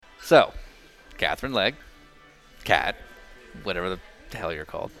So, Katherine, Legge, Kat, whatever the hell you're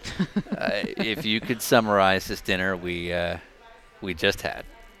called. If you could summarize this dinner we just had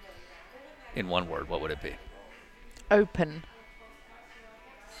in one word, what would it be? Open.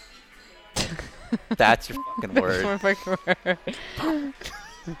 That's your fucking word. That's my fucking word.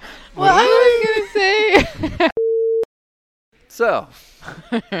 Well, I was going to say. So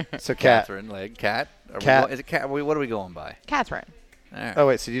Kat. Katherine, Legge, Kat. Kat. Is it Kat? What are we going by? Katherine. All right. Oh,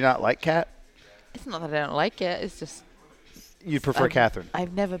 wait, so do you not like Kat? It's not that I don't like it. It's just. You'd prefer Katherine?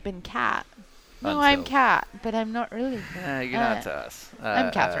 I've never been Kat. No, Until- I'm Kat, but I'm not really. You're not to us.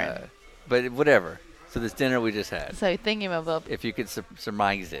 I'm Katherine. But whatever. So this dinner we just had, So thingamabob. if you could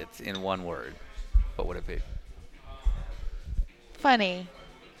surmise it in one word, what would it be? Funny.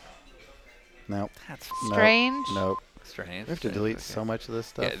 Nope. That's Strange. Nope. strange. We have to delete so much of this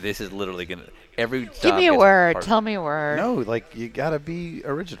stuff. Yeah, this is literally going to... Every Give me a word. Tell me a word. No, like, you got to be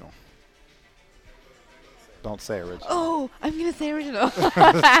original. Don't say original. Oh, I'm going to say original.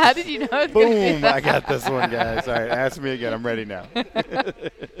 How did you know I was going to do Boom! that? I got this one, guys. All right, ask me again. I'm ready now.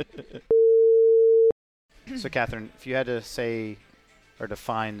 So, Katherine, if you had to say or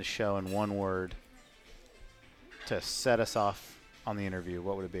define the show in one word to set us off on the interview,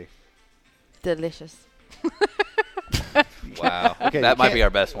 what would it be? Delicious. Wow. Okay, That you might be can't- our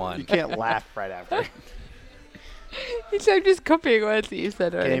best one. You can't laugh right after. I'm just copying words that you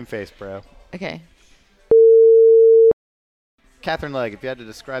said already. Game face, bro. Okay. Katherine Legge, if you had to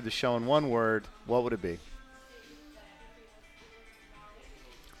describe the show in one word, what would it be?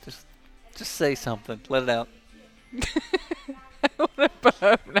 Just say something. Let it out. I want to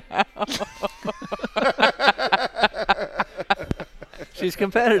burp now. She's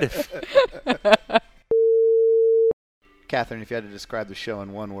competitive. Katherine, if you had to describe the show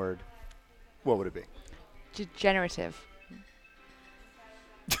in one word, what would it be? Degenerative.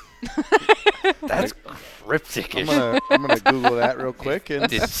 That's cryptic. I'm gonna Google that real quick and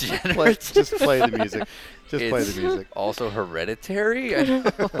just play the music. Just play the music. Also hereditary? I know,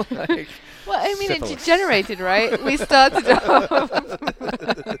 like, Well, I mean, Syphilis. it degenerated, right? We started off.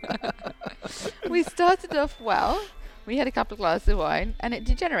 We started off well. We had a couple of glasses of wine, and it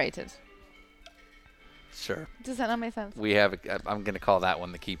degenerated. sure. Does that not make sense? We have. I'm going to call that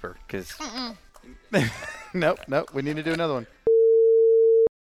one the keeper because Nope. We need to do another one.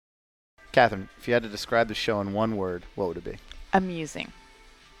 Katherine, if you had to describe the show in one word, what would it be? Amusing.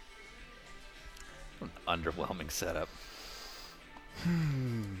 an underwhelming setup.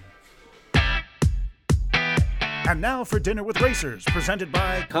 And now for Dinner with Racers, presented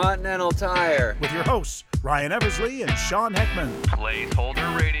by Continental Tire. with your hosts, Ryan Eversley and Sean Heckman.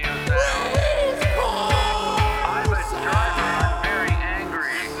 Placeholder radio sound. I'm a driver. I'm very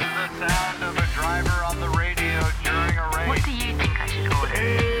angry. This is the sound of a driver on the radio during a race. What do you think I should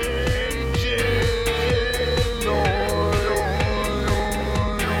order?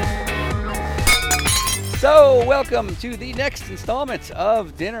 So, welcome to the next installment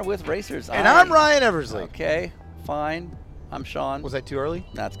of Dinner with Racers. And I'm Ryan Eversley. Okay, fine. I'm Sean. Was that too early?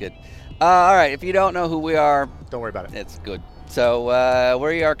 That's good. All right, if you don't know who we are, Don't worry about it. it's good. So,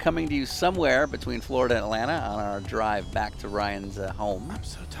 we are coming to you somewhere between Florida and Atlanta on our drive back to Ryan's home. I'm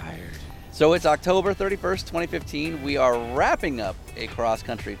so tired. So it's October 31st, 2015. We are wrapping up a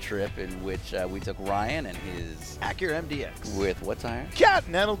cross-country trip in which we took Ryan and his... Acura MDX. With what tire?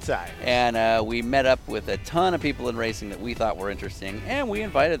 Continental Tire. And we met up with a ton of people in racing that we thought were interesting, and we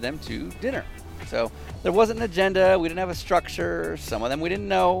invited them to dinner. So there wasn't an agenda. We didn't have a structure. Some of them we didn't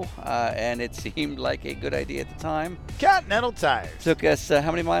know, and it seemed like a good idea at the time. Continental Tires. Took us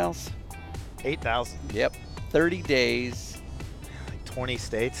how many miles? 8,000. Yep, 30 days, Like 20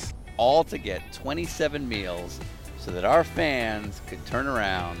 states. all to get 27 meals so that our fans could turn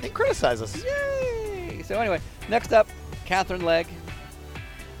around. They criticize us. Yay! So anyway, next up, Katherine Legge.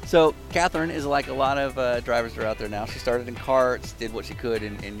 So Katherine is like a lot of drivers that are out there now. She started in karts, did what she could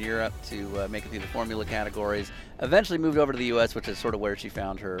in Europe to make it through the formula categories. Eventually moved over to the U.S., which is sort of where she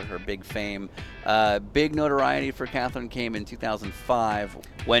found her big fame. Big notoriety for Katherine came in 2005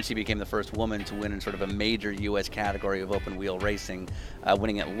 when she became the first woman to win in sort of a major U.S. category of open wheel racing,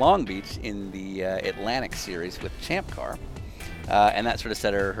 winning at Long Beach in the Atlantic Series with Champ Car. And that sort of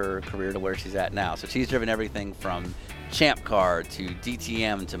set her career to where she's at now. So she's driven everything from Champ Car to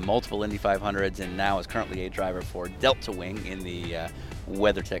DTM to multiple Indy 500s, and now is currently a driver for Delta Wing in the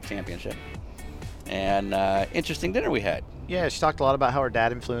WeatherTech Championship. And interesting dinner we had. Yeah, she talked a lot about how her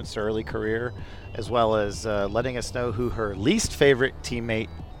dad influenced her early career, as well as letting us know who her least favorite teammate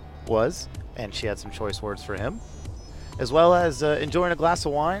was, and she had some choice words for him, as well as enjoying a glass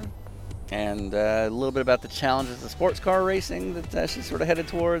of wine and a little bit about the challenges of sports car racing that she's sort of headed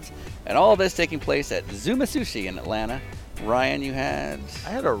towards, and all this taking place at Zuma Sushi in Atlanta. Ryan, you had? I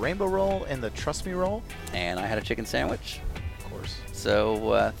had a rainbow roll and the Trust Me roll. And I had a chicken sandwich. Of course.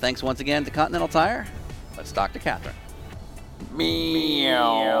 So thanks once again to Continental Tire. Let's talk to Katherine.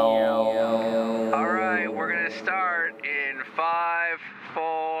 All right, we're going to start in 5,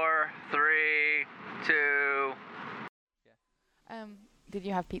 4, 3, 2. Did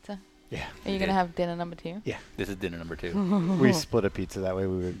you have pizza? Yeah. Are you going to have dinner number 2? Yeah. This is dinner number 2. We split a pizza that way.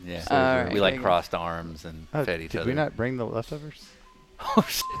 We would. Yeah. All right, We like very good. crossed arms and fed each Did other. we not bring the leftovers? Oh,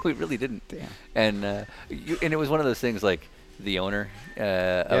 shit, we really didn't. Damn. And and it was one of those things like the owner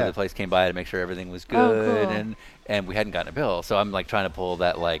of the place came by to make sure everything was good, Oh, cool. and we hadn't gotten a bill. So I'm like trying to pull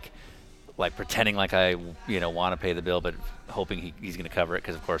that like pretending like I want to pay the bill, but hoping he's going to cover it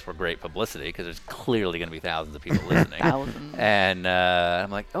because of course we're great publicity because there's clearly going to be thousands of people listening. Thousands. And I'm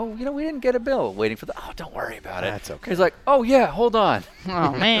like, oh, we didn't get a bill. Waiting for don't worry about it. That's okay. He's like, oh yeah, hold on.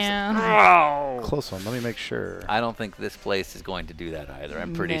 Oh, man. Close one. Let me make sure. I don't think this place is going to do that either.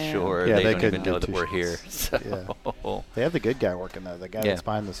 I'm pretty No. sure Yeah, they they don't even couldn't do know that two we're shifts. here. So, They have the good guy working though. The guy Yeah. that's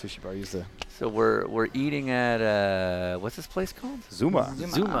behind the sushi bar. He's the so we're eating at what's this place called? Zuma.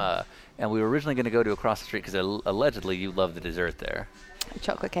 Zuma. And we were originally going to go to across the street because allegedly you love the dessert there.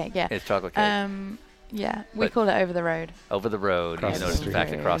 Chocolate cake, yeah. It's chocolate cake. Yeah, we But- call it over the road. Over the road, Across even the though it's in street.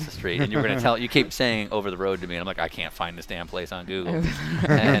 fact across the street. And you were going to tell, you keep saying over the road to me, and I'm like, I can't find this damn place on Google. Over the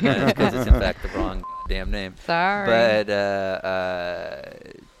road. And it's because it's in fact the wrong damn name. Sorry. But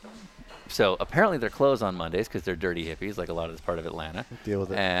so apparently they're closed on Mondays because they're dirty hippies, like a lot of this part of Atlanta. Deal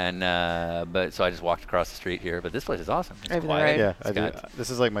with it. And but so I just walked across the street here. But this place is awesome. It's Over the quiet. road. Yeah, It's I do. got- This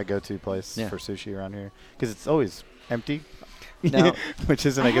is like my go-to place Yeah. for sushi around here because it's always empty. Now- Which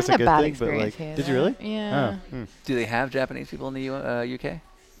isn't, I I guess, a had good bad thing. But like, experience here, did you though. really? Yeah. Oh, hmm. Do they have Japanese people in the UK?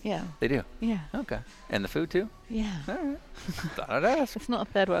 Yeah. They do. Yeah. Okay. And the food too? Yeah. All right. Thought I'd ask. It's not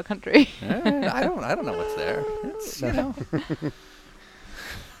a third world country. All right. I don't know what's there. It's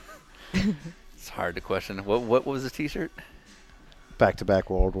it's hard to question. What was the T-shirt? Back-to-back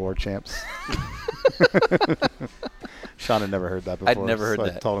World War champs. Sean had never heard that before. I'd never heard so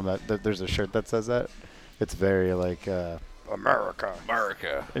that. I told him that there's a shirt that says that. It's very like America.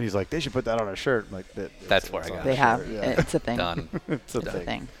 America. And he's like, they should put that on a shirt. I'm like, That's where I on got a They it. have. shirt, Yeah. It's a thing. Done. It's a It's a thing.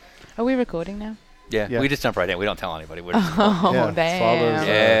 thing. Are we recording now? Yeah, Yeah. we just jump right in. We don't tell anybody. We're just Oh, Yeah, so all those, damn.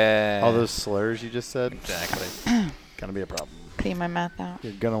 yeah. All those slurs you just said, Exactly. gonna be a problem. Clean my mouth out.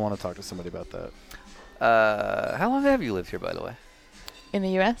 You're gonna want to talk to somebody about that. How long have you lived here, by the way? In the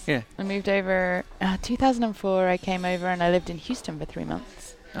US? Yeah. I moved over 2004. I came over and I lived in Houston for 3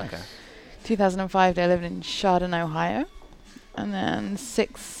 months. Okay. 2005, I lived in Chardon, Ohio. And then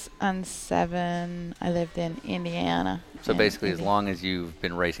 6 and 7, I lived in Indiana. So in basically, as Indy. long as you've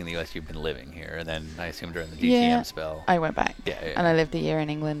been racing in the U.S., you've been living here, and then I assume during the DTM Yeah. spell. I went back. Yeah, yeah. And I lived a year in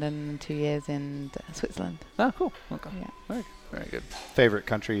England and 2 years in Switzerland. Oh, cool. Okay. Yeah. Very, very good. Favorite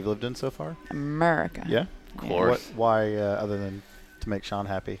country you've lived in so far? America. Yeah. Of Yeah. course. Why, other than to make Sean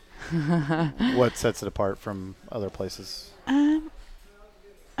happy? What sets it apart from other places?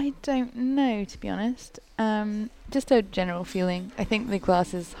 I don't know, to be honest. Just a general feeling. I think the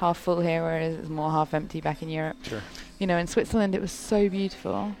glass is half full here, whereas it's more half empty back in Europe. Sure. You know, in Switzerland it was so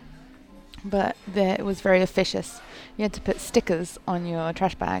beautiful, but there it was very officious. You had to put stickers on your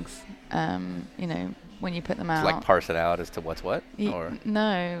trash bags. You know, when you put them out. To, like parse it out as to what's what, or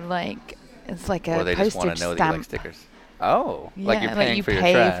No, like it's like a or they just want postage to know stamp. that you like stickers. Oh, Yeah, like you're paying you for your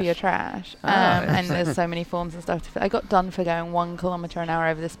pay trash. for your trash. Ah, And there's so many forms and stuff to fill. I got done for going 1 kilometer an hour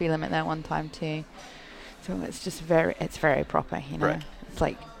over the speed limit there one time too. So it's just it's very proper, you know. Right. It's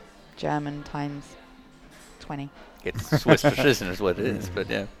like German times 20. It's Swiss precision is what it is, but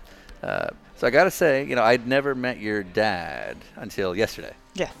yeah. So I got to say, you know, I'd never met your dad until yesterday,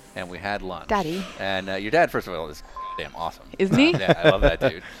 Yes. and we had lunch. Daddy. And your dad, first of all, is damn awesome. Isn't he? Yeah, I love that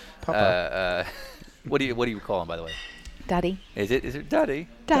dude. Papa. What do you call him, by the way? Daddy. Is it Daddy?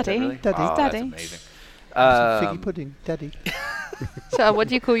 Daddy. Is it really? Daddy. Oh, Daddy. That's amazing. Figgy pudding, daddy. So what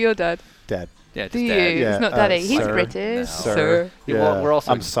do you call your dad? Dad. Yeah, just Do you? Dad. Yeah, It's not daddy. He's sir. British. No. Sir. Yeah, well, we're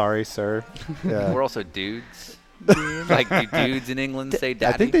also I'm sorry, sir. Yeah. we're also dudes. Like do dudes in England say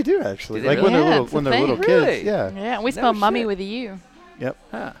daddy? I think they do actually. Do they Like when really? they're Yeah, little, it's a when they're thing. little Really? kids. Yeah. Yeah, we No spell mummy shit. with a U. Yep.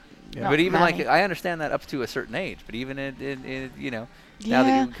 Huh. Yeah. Not But even like mammy. I understand that up to a certain age. But even in you know now that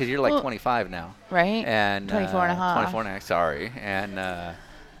Yeah. because you're like Well, 25 now Right? and 24 and a half. 24 and a half. Sorry,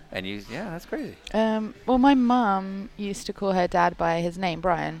 and you that's crazy. Well, my mum used to call her dad by his name,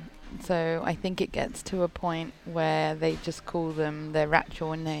 Brian. So I think it gets to a point where they just call them their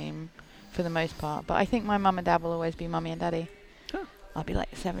actual name for the most part. But I think my mum and dad will always be mummy and daddy. I'll be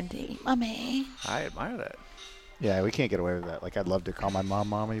like 70. Mummy. I admire that. Yeah, we can't get away with that. Like, I'd love to call my mom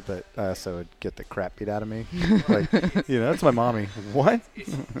mommy, but I also would get the crap beat out of me. Like, that's my mommy. What?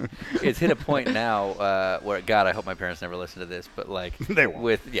 It's hit a point now where, God, I hope my parents never listen to this, but like They won't.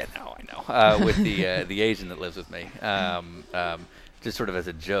 with I know with the Asian that lives with me, just sort of as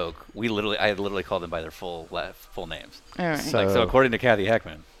a joke, I literally call them by their full names. All right. So according to Kathy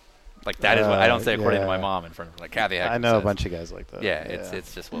Heckman, like that is what I don't say according to my yeah. mom in front of her. Like Kathy Heckman I know a says. bunch of guys like that. Yeah,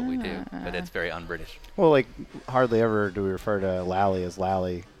 it's just what we do, but it's very un-British. Well, like, hardly ever do we refer to Lally as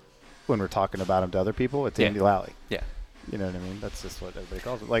Lally when we're talking about him to other people. It's Yeah. Andy Lally. Yeah. You know what I mean? That's just what everybody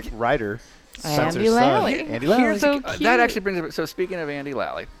calls it. Like, Ryder, Andy Spencer's son. Lally. Andy Lally. Here's so cute. That actually brings up. So speaking of Andy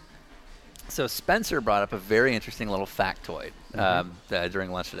Lally, so Spencer brought up a very interesting little factoid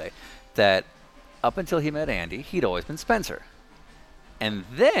during lunch today, that up until he met Andy, he'd always been Spencer, and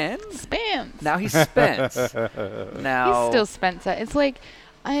then Spence. now he's Spence. Now He's still Spencer. It's like,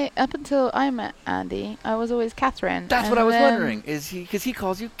 up until I met Andy, I was always Katherine. that's what and I was then- wondering. Is he because he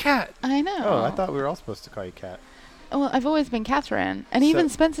calls you Kat? I know. Oh, I thought we were all supposed to call you Kat. Well, I've always been Katherine. And So- even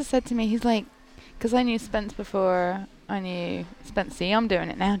Spencer said to me, he's like, because I knew Spence before I knew Spence. See, I'm doing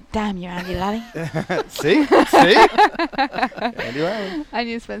it now. Damn you, Andy Lally. See? Andy Lally. I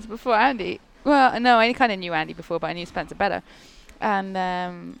knew Spencer before Andy. Well, no, I kind of knew Andy before, but I knew Spencer better.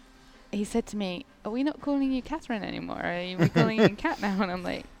 And he said to me, are we not calling you Katherine anymore? Are we calling you Kat now? And I'm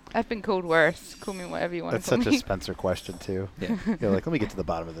like, I've been called worse. Call me whatever you want That's to call such me. a Spencer question, too. Yeah. You're like, let me get to the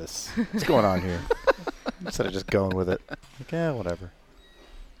bottom of this. What's going on here? Instead of just going with it. Like, yeah, whatever.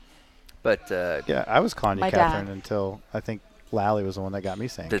 But Yeah, I was calling you My Katherine dad. until I think Lally was the one that got me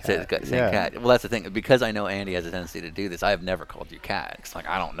saying that's Kat. it. Saying Kat. Well, that's the thing. Because I know Andy has a tendency to do this, I have never called you Kat. It's like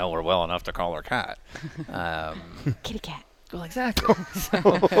I don't know her well enough to call her Kat. Kitty cat. Well, exactly.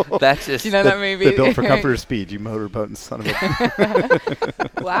 So that's just. Do you know that movie? The Built for Comfort or Speed, you motorboating son of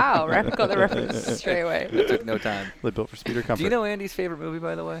a... Wow, got the reference straight away. It took no time. The Built for Speed or Comfort. Do you know Andy's favorite movie,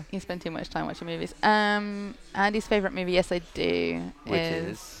 by the way? You spend too much time watching movies. Andy's favourite movie, yes I do, Which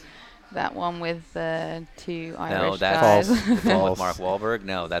is? that one with the two Irish No, that's guys. False. the one False. with Mark Wahlberg.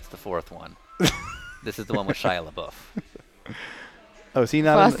 No, that's the fourth one. This is the one with Shia LaBeouf. Oh, is he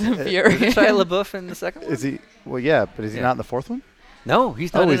not Fast in and the, Furious. Is Shia LaBeouf in the second one? Is he... Well, yeah, but is he Yeah. not in the fourth one? No,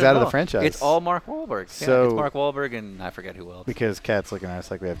 he's not. Oh, in he's it out at of the all. franchise. It's all Mark Wahlberg. Yeah, So- it's Mark Wahlberg and I forget who else. Because Kat's looking at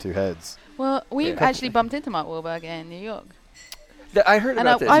us like we have two heads. Well, we've Yeah. actually bumped into Mark Wahlberg in New York. I heard And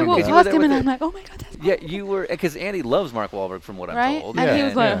about this. I because walked you were past there him with and it. I'm like, oh my god, that's Mark. Yeah, you were, because Andy loves Mark Wahlberg from what I'm Right? told. And Yeah. he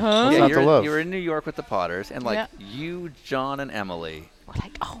was like, Yeah. huh? What's Yeah, not you're, to love? you were in New York with the Potters, and like Yeah. you, John, and Emily. We're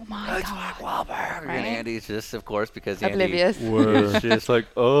like, oh my That's Mark god. Wahlberg. Right? And Andy's just, of course, because Oblivious. Andy is just like,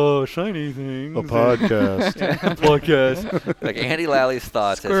 oh, shiny things. A podcast. Podcast. Like Andy Lally's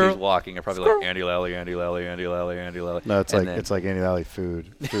thoughts as Squirrel. he's walking are probably like Andy Lally, Andy Lally, Andy Lally, Andy Lally. No, it's And like then- it's like Andy Lally food.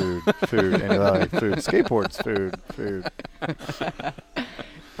 Andy Lally food. Skateboards food.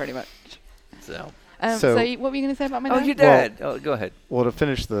 Pretty much. So. So- What were you going to say about my Oh, dad? your dad. Oh, go ahead. Well, to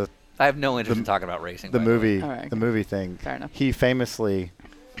finish the I have no interest The- in talking about racing. the by way. movie All right, the okay. movie thing. Fair enough. He famously,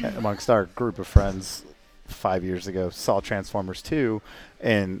 amongst our group of friends, 5 years ago, saw Transformers 2,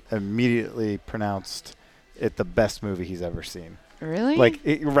 and immediately pronounced it the best movie he's ever seen. Really?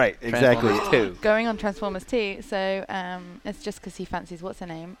 Right, exactly. Transformers 2. Going on Transformers 2, so it's just because he fancies, what's her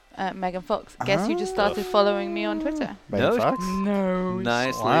name? Megan Fox. Guess who just started following me on Twitter? Megan No, Fox? No.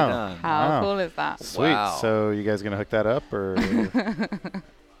 Nicely Wow. done. How Wow. cool is that? Sweet. Wow. So you guys gonna hook that up, or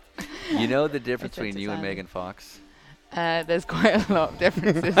You know the difference It's between you and entertaining. Megan Fox? There's quite a lot of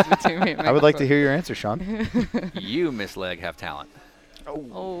differences between me and Megan I would like to Fox. hear your answer, Sean. You, Miss Legge, have talent.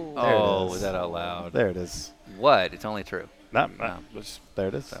 Oh. There it Oh, is. was that out loud? There it is. What? It's only true. No, No. there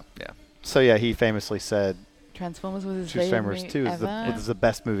it is. So, yeah. So yeah, he famously said Transformers was his favorite Transformers movie 2 is ever. the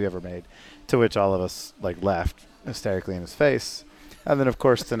best movie ever made. To which all of us laughed hysterically in his face. And then of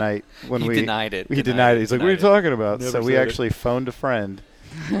course tonight when He we denied it. he denied it. He's like, "What are you Denied it. talking about?" Never So we said it. actually phoned a friend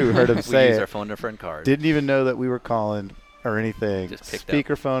who heard him We say use our it. phone to friend card. Didn't even know that we were calling or anything. Just picked up.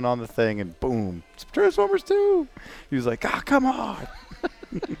 Speakerphone on the thing, and boom, it's Transformers 2. He was like, "Ah, come on."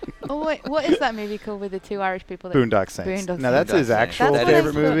 Oh wait, what is that movie called with the two Irish people? That Boondock Saints. Boondock Now that's Saints. his Boondock actual Saints. That's what favorite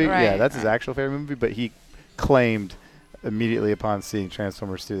it's movie. right, Yeah, that's his right. actual favorite movie. But he claimed immediately upon seeing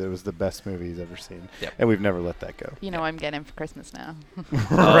Transformers 2 that it was the best movie he's ever seen, Yep. and we've never let that go. You know, I'm getting him for Christmas now.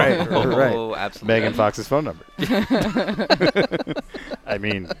 Right, Oh, right. absolutely. Megan Fox's phone number. I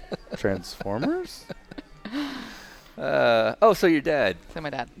mean, Transformers? So your dad. So my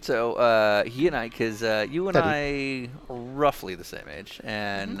dad. So he and I, because you and Daddy. I roughly the same age,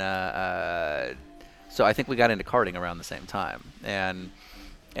 and so I think we got into karting around the same time.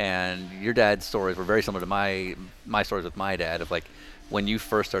 And your dad's stories were very similar to my stories with my dad, of like when you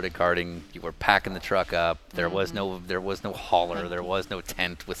first started karting, you were packing the truck up. There was no hauler. There was no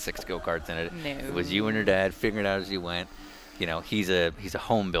tent with 6 go-karts in it. No. It was you and your dad figuring it out as you went. You know, he's a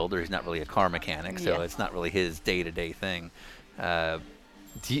home builder. He's not really a car mechanic, so Yeah. it's not really his day-to-day thing.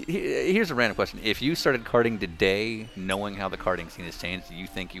 Here's a random question: if you started karting today, knowing how the karting scene has changed, do you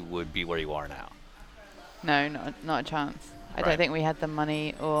think you would be where you are now? No, not a chance. I Right. don't think we had the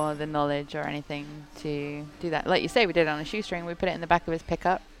money or the knowledge or anything to do that. Like you say, we did it on a shoestring. We put it in the back of his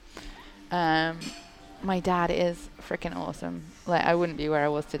pickup. My dad is freaking awesome. Like, I wouldn't be where I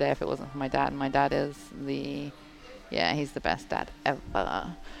was today if it wasn't for my dad. My dad is he's the best dad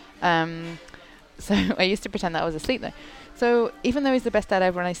ever. So I used to pretend that I was asleep though. So even though he's the best dad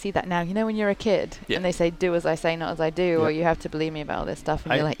ever, and I see that now, you know, when you're a kid Yeah. and they say, do as I say, not as I do, or you have to believe me about all this stuff,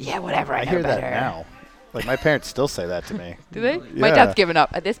 and you're like, yeah, whatever, I know hear better. that now. Like, my parents still say that to me. Do they? Yeah. My dad's given up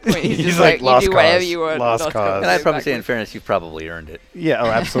at this point. He's, He's just like, like, lost you do whatever cause, you want. lost cause. And I'd probably say, in Exactly. fairness, you've probably earned it. Yeah, oh,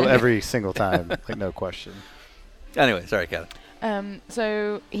 absolutely. Every single time. Like, no question. Anyway, sorry, Kathy.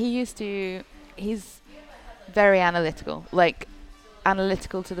 So he's very analytical, like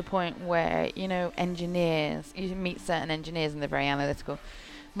analytical to the point where, you know, engineers, you meet certain engineers and they're very analytical.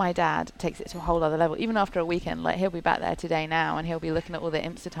 My dad takes it to a whole other level. Even after a weekend, like, he'll be back there today now and he'll be looking at all the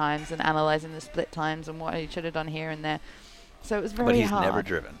IMSA times and analysing the split times and what he should have done here and there. So it was very But he's hard. never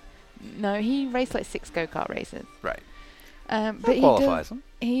driven. No, he raced like 6 go-kart races. Right. But That he qualifies him.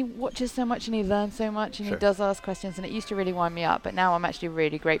 he watches so much and he learns so much and Sure. he does ask questions, and it used to really wind me up, but now I'm actually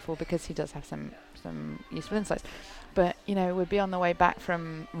really grateful because he does have some useful insights. But, you know, we'd be on the way back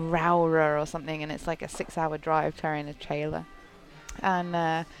from Rowra or something, and it's like a 6-hour drive carrying a trailer.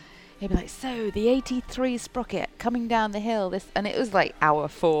 And he'd be like, so the 83 sprocket coming down the hill, and it was like hour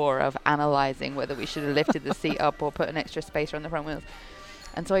 4 of analysing whether we should have lifted the seat up or put an extra spacer on the front wheels.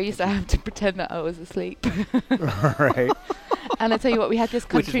 And so I used to have to pretend that I was asleep. Right. And I tell you what, we had this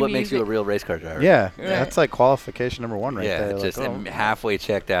country Which is what makes music. you a real race car driver. Yeah, Right. that's like qualification number 1 right Yeah, there. just like, oh, halfway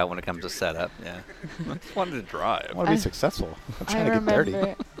checked out when it comes to setup. Yeah. I just wanted to I drive. want to I- be successful. I'm I trying to get dirty.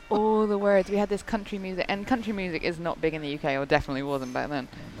 remember all the words. We had this country music, and country music is not big in the UK, or definitely wasn't back then.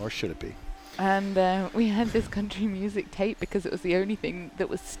 Or should it be? And we had this country music tape because it was the only thing that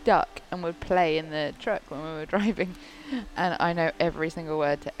was stuck and would play in the truck when we were driving. And I know every single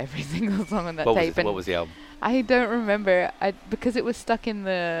word to every single song on that tape. And What was the album? I don't remember, because it was stuck in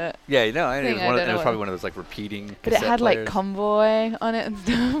the. Yeah, you know, it Thing, was, I it don't know was what- probably one of those like repeating. But it cassette had like players. Convoy on it and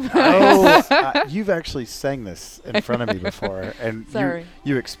stuff. Oh, you've actually sang this in front of me before, and Sorry.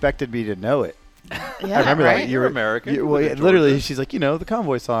 you expected me to know it. Yeah, I remember right? that. You're American. Well, We're yeah, in literally, Georgia. she's like, you know, the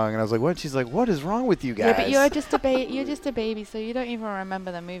Convoy song, and I was like, what? She's like, what is wrong with you guys? Yeah, but you're just a you're just a baby, so you don't even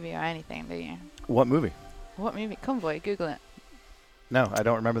remember the movie or anything, do you? What movie? What movie? Convoy. Google it. No, I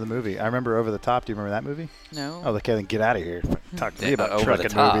don't remember the movie. I remember Over the Top. Do you remember that movie? No. Oh, okay, then get out of here. Talk to me Yeah, about over the trucking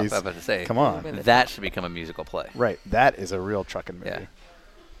top. movies. I was about to say. Come on. Over the That should become a musical play. Right, that is a real trucking movie. Yeah.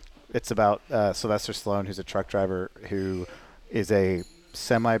 It's about Sylvester Stallone, who's a truck driver who is a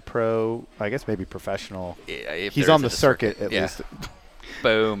semi-pro, I guess maybe professional. Yeah, if He's there on is the a circuit at Yeah. least.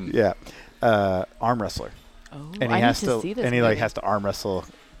 Boom. Yeah, arm wrestler, Oh, and I he need has to see this and he like movie. has to arm wrestle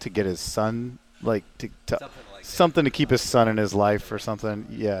to get his son, like to something to keep his son in his life or something.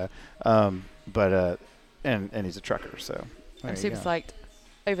 Yeah, but and he's a trucker, so there I'm you super go. psyched.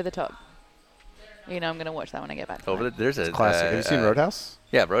 Over the Top. You know, I'm gonna watch that when I get back. Over the, there's a Classic. Have you seen Roadhouse?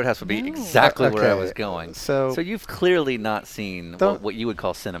 Yeah, Roadhouse would be No. exactly where I Okay, was going. So, So you've clearly not seen Don't- what you would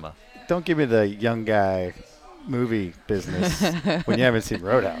call cinema. don't give me the young guy movie business when you haven't seen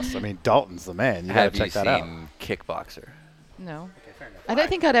Roadhouse. I mean, Dalton's the man. You Have gotta check you that out. seen Kickboxer? No. I don't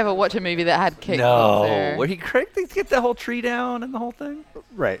think I'd ever watch a movie that had kickboxer. No, where he they get the whole tree down and the whole thing.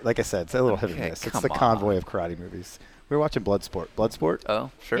 Right, like I said, it's a little hit or Okay, miss. It's come the convoy on. of karate movies. We were watching Bloodsport. Bloodsport?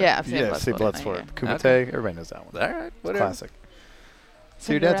 Oh, sure. Yeah, I've seen Yeah, see Bloodsport. Bloodsport. Yeah. Kumite, Okay. everybody knows that one. All right, It's whatever. classic.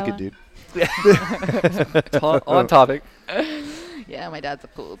 So your dad's a good dude. on topic. Yeah, my dad's a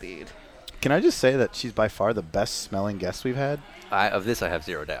cool dude. Can I just say that she's by far the best smelling guest we've had? Of this, I have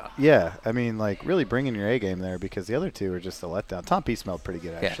zero doubt. Yeah, I mean, like, really bringing your A game there because the other two are just a letdown. Tom P smelled pretty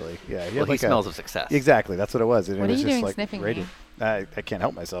good, Yeah. actually. Yeah, Well, he had smells of success. Exactly, that's what it was. And What it are was you just doing like sniffing radiant. I can't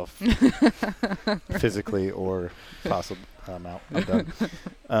help myself, physically or possible amount. I'm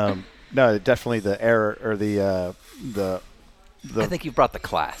done. No, definitely the air or the I think you brought the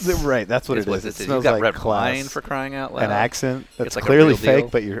class. right. That's what Is it what is. It You smells got like red class. wine for crying out loud. An accent that's like a clearly real fake, deal.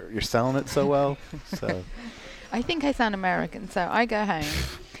 but you're selling it so well. So I think I sound American, so I go home,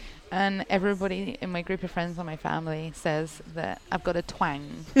 and everybody in my group of friends or my family says that I've got a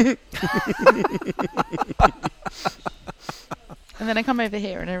twang. And then I come over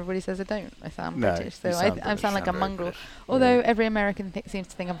here and everybody says I don't. I sound No, British. So you I sound sound British. like a Sound very mongrel. British. Although every American seems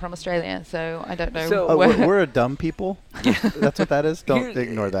to think I'm from Australia, so I don't know So- Oh, where. we're a dumb people. That's what that is. Don't Here-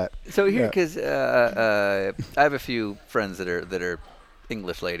 ignore that. So here, Yeah. because I have a few friends that are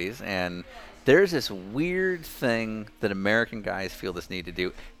English ladies, and there's this weird thing that American guys feel this need to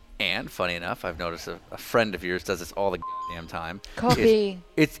do. And funny enough, I've noticed a friend of yours does this all the damn time. Coffee.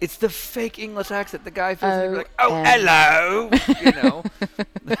 It's the fake English accent. The guy feels Oh, like, hello, you know.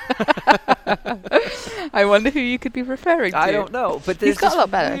 I wonder who you could be referring to. I don't know, but there's He's got this a lot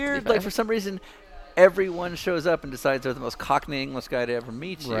better, to be weird, fair. like for some reason, everyone shows up and decides they're the most Cockney English guy to ever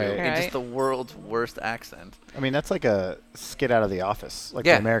meet you, Right. in just Right. the world's worst accent. I mean, that's like a skit out of The Office, like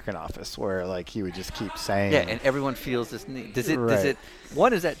Yeah. the American Office, where like he would just keep saying. Yeah, and everyone feels this need. Does it? Does Right. it?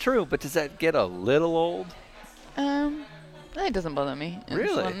 One, is that true? But does that get a little old? It doesn't bother me.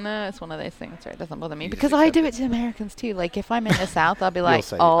 Really? No, it's one of those things where it doesn't bother me. You just Because I accept do it. it to Americans too. Like, if I'm in the South, I'll be You'll like,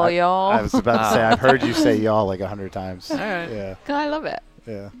 say- oh, I y'all. was about to say, I've heard you say y'all like 100 times. All right. Yeah, I love it.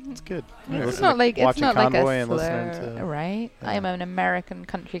 yeah, it's good. Yeah, Yeah, It's listen not to- like watching Convoy a and listening slur, to. right? I am an American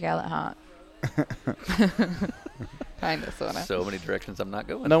country girl at heart. Kind of, sort of. So many directions I'm not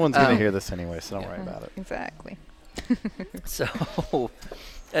going. No one's gonna Um, hear this anyway, so don't worry about it. Exactly. So,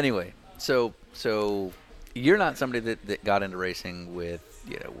 anyway, so you're not somebody that got into racing with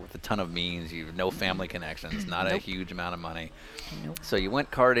with a ton of means. You have no family connections, not a Nope. huge amount of money. Nope. So you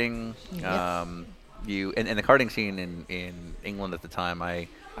went karting. Yes. And the karting scene in England at the time, I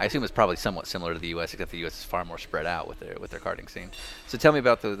assume it's probably somewhat similar to the U.S., except the U.S. is far more spread out with their karting scene. So tell me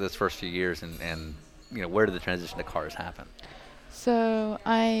about those first few years and where did the transition to cars happen? So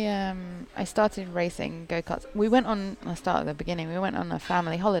I started racing go-karts. We went on, I'll start at the beginning, we went on a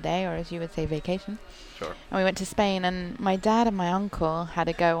family holiday, or as you would say, vacation. Sure. And we went to Spain, and my dad and my uncle had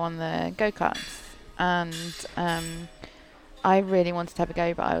a go on the go-karts. And I really wanted to have a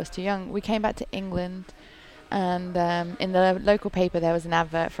go, but I was too young. We came back to England, and in the local paper there was an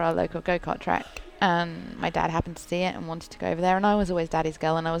advert for our local go-kart track. And my dad happened to see it and wanted to go over there. And I was always daddy's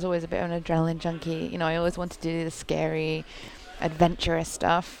girl, and I was always a bit of an adrenaline junkie. I always wanted to do the scary, adventurous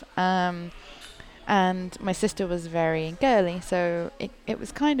stuff. And my sister was very girly, so it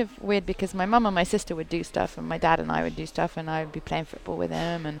was kind of weird because my mum and my sister would do stuff, and my dad and I would do stuff, and I would be playing football with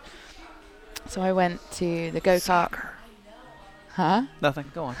him. And so I went to the go-kart. Soccer. Huh?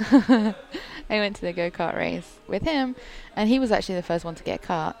 Nothing. Go on. I went to the go-kart race with him, and he was actually the first one to get a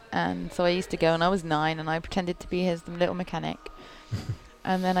kart. And so I used to go, and I was 9, and I pretended to be his little mechanic.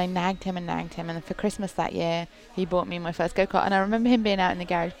 And then I nagged him, and then for Christmas that year, he bought me my first go-kart. And I remember him being out in the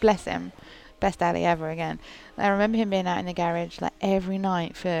garage, bless him, best daddy ever again. I remember him being out in the garage like every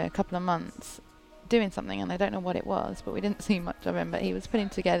night for a couple of months, doing something, and I don't know what it was, but we didn't see much of him. But he was putting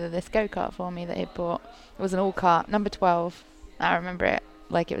together this go-kart for me that he'd bought. It was an all-kart, number 12. I remember it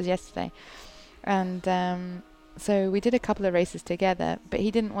like it was yesterday. And so we did a couple of races together, but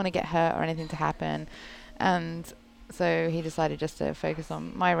he didn't want to get hurt or anything to happen. And so he decided just to focus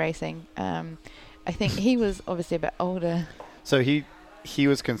on my racing. I think he was obviously a bit older. So he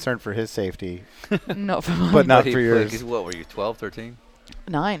was concerned for his safety, Not for mine. but not He for played- yours. What were you, 12, 13?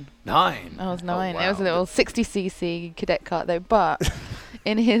 9. 9. I was Oh, 9. It was a wow. little 60cc cadet kart though, but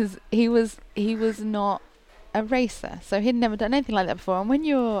he was not a racer, so he'd never done anything like that before. And when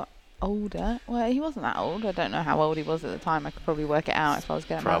you're older, well, he wasn't that old. I don't know how old he was at the time. I could probably work it out if I was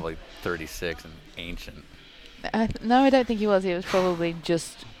going to. Probably 36 and ancient. No, I don't think he was. He was probably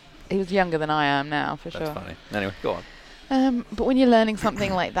he was younger than I am now, for That's sure. funny. Anyway, go on. But when you're learning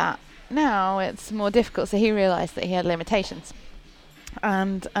something like that now, it's more difficult. So he realised that he had limitations,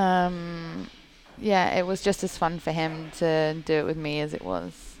 and yeah, it was just as fun for him to do it with me as it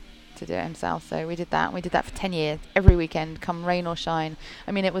was to do it himself. So we did that. We did that for 10 years, every weekend, come rain or shine.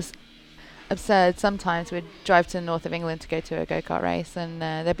 I mean, it was absurd. Sometimes we'd drive to the north of England to go to a go-kart race, and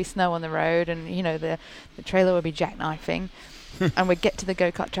there'd be snow on the road, and you know the trailer would be jackknifing. And we'd get to the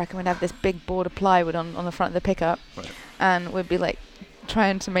go-kart track and we'd have this big board of plywood on the front of the pickup, Right. and we'd be like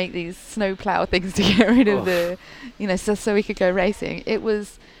trying to make these snow plow things to get rid of the, you know, so we could go racing.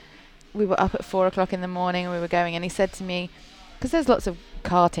 We were up at 4 o'clock in the morning and we were going, and he said to me, because there's lots of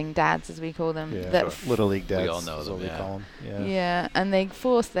karting dads, as we call them, Yeah, that Sure. Little League dads. all know is them, what we yeah. call them. yeah, and they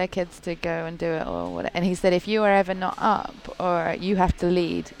force their kids to go and do it or whatever. And he said, if you are ever not up or you have to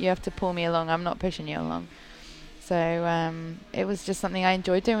lead, you have to pull me along. I'm not pushing you along. So it was just something I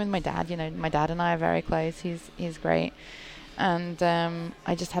enjoyed doing with my dad. You know, my dad and I are very close. He's great. And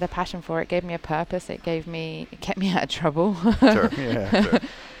I just had a passion for it. It gave me a purpose. It kept me out of trouble. Sure. Yeah. Sure.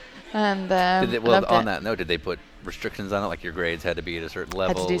 And Did they, I well, loved on it. that note, did they put restrictions on it? Like your grades had to be at a certain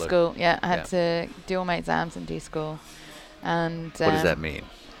level? Had to do or- school. Yeah, I Yeah. had to do all my exams and do school. And What does that mean?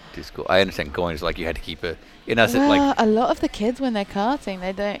 To school? I understand going is like you had to keep a lot of the kids when they're karting,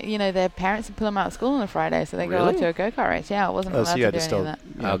 they don't. Their parents would pull them out of school on a Friday, so they go Really? to a go-kart race. Yeah, I wasn't Oh, allowed so you to had do to any still of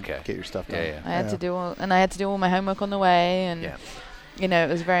that. Okay. get your stuff done. Yeah. I had to do all my homework on the way, and it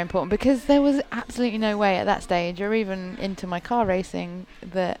was very important because there was absolutely no way at that stage, or even into my car racing,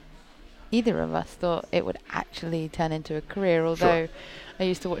 that either of us thought it would actually turn into a career. Although I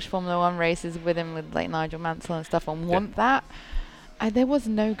used to watch Formula One races with him, with like Nigel Mansell and stuff, and want that. There was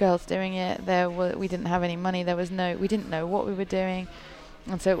no girls doing it. We didn't have any money. We didn't know what we were doing,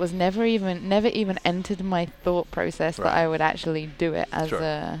 and so it was never even entered my thought process that I would actually do it as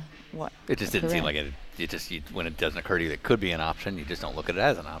It just didn't seem like it. When it doesn't occur to you that it could be an option, you just don't look at it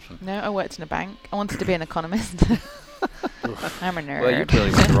as an option. No, I worked in a bank. I wanted to be an economist. I'm a nerd. Well, you clearly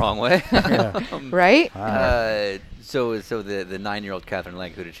went the wrong way. Right? So the 9-year-old Katherine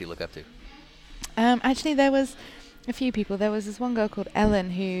Legge, who did she look up to? Actually, there was a few people. There was this one girl called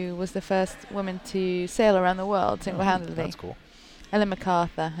Ellen who was the first woman to sail around the world single-handedly. That's cool. Ellen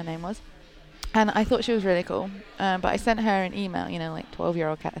MacArthur, her name was. And I thought she was really cool. But I sent her an email, like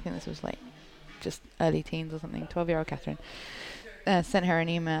 12-year-old Kat. I think this was like just early teens or something. 12-year-old Katherine. Sent her an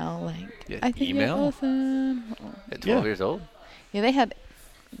email like, I think you're awesome. At 12 years old? Yeah, they had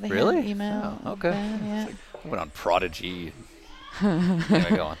really? Had email. Oh, okay. Then, yeah. I went on Prodigy. Anyway,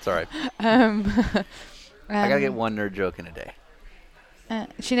 go on. Sorry. I gotta get one nerd joke in a day.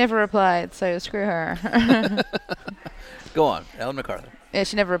 She never replied, so screw her. Go on, Ellen MacArthur. Yeah,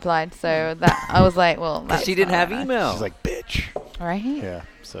 she never replied, so that I was like, well, that's she didn't not have right. email. She's like, bitch. Right? Yeah.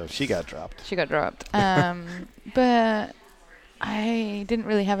 So she got dropped. She got dropped. But I didn't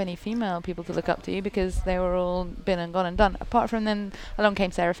really have any female people to look up to because they were all been and gone and done. Apart from then, along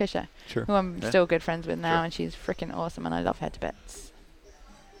came Sarah Fisher, who I'm still good friends with now, and she's freaking awesome, and I love her to bits.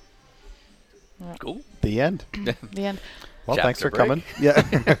 Cool. The end. The end. Well, Chapter thanks for break. coming. Yeah.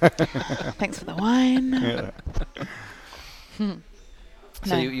 Thanks for the wine. Yeah.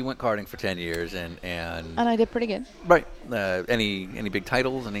 So No. you went karting for 10 years and I did pretty good. right. Any big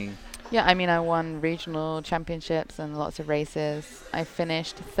titles? Any? Yeah, I mean, I won regional championships and lots of races. I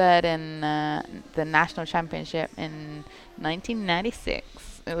finished third in the national championship in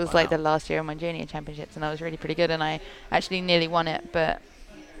 1996. It was like the last year of my junior championships, and I was really pretty good, and I actually nearly won it, but...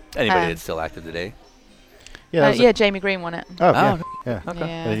 Anybody that's still active today? Yeah. Jamie Green won it. Oh, yeah. Yeah. Okay.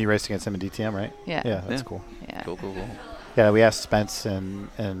 Yeah. And then you raced against him in DTM, right? Yeah. Yeah, that's Yeah. cool. Yeah. Cool. Yeah, we asked Spence and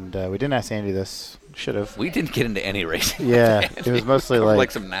we didn't ask Andy this. Should have. We didn't get into any racing. Yeah, it was mostly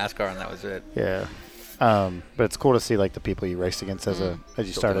like some NASCAR, and that was it. Yeah. But it's cool to see like the people you raced against as you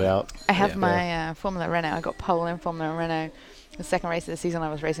started out. I have Yeah. my Formula Renault. I got pole in Formula Renault. The second race of the season, I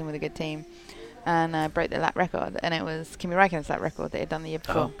was racing with a good team, and I broke the lap record. And it was Kimi Räikkönen's lap record that he'd done the year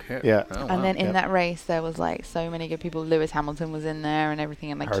before. Okay. Yeah. Oh, And wow. then in that race, there was like so many good people. Lewis Hamilton was in there and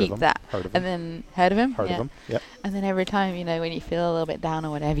everything, and I Heard of keep him. that. Heard of And then heard of him? Heard yeah. of him. Yep. And then every time, when you feel a little bit down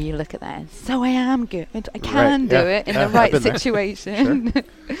or whatever, you look at that and so I am good. I can do it in the I've right been there. situation.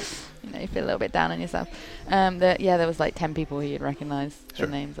 You feel a little bit down on yourself. There was like 10 people who you'd recognize the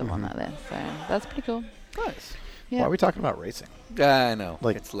names of on that list. So that's pretty cool. Nice. Yeah. Why are we talking about racing? I know.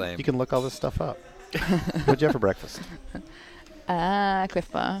 Like, it's lame. You can look all this stuff up. What'd you have for breakfast?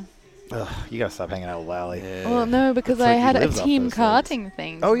 Cliff Bar. Ugh, you gotta stop hanging out with Lally. Yeah. Well, no, because It's like I he had a lives off team those things. karting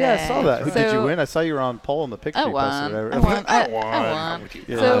thing. Oh yeah, I today. saw that. Who did you So win? I saw you were on pole in the picture I you posted. won. I won. I won.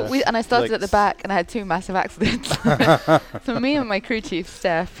 Yeah. So and I started Like at the back, and I had 2 massive accidents. So me and my crew chief,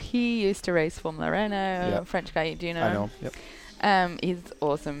 Steph, he used to race Formula Renault, Yep. French guy, do you know I him? know. Yep. He's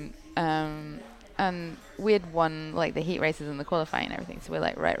awesome. And we had won like the heat races and the qualifying and everything. So we're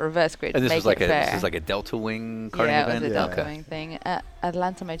like, right, reverse grid, And this make was like it fair. this is like a Delta Wing karting yeah, event. it was a Yeah. Delta Wing thing at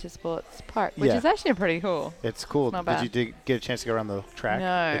Atlanta Motorsports Park, which Yeah. is actually pretty cool. It's cool. It's not Did you bad. get a chance to go around the track?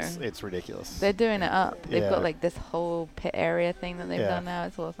 No. It's ridiculous. They're doing it up. They've Yeah. got like this whole pit area thing that they've Yeah. done now.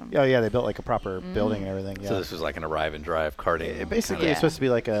 It's awesome. Oh yeah, they built like a proper building and everything. Yeah. So this was like an arrive and drive karting. Basically, Yeah. it's supposed to be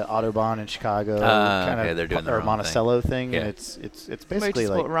like a Autobahn in Chicago, okay, they're doing their or own Monticello thing, Yeah. and it's basically Motorsport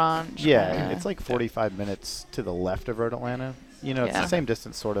like Ranch. yeah, it's like 45 minutes to the left of Road Atlanta. It's Yeah. the same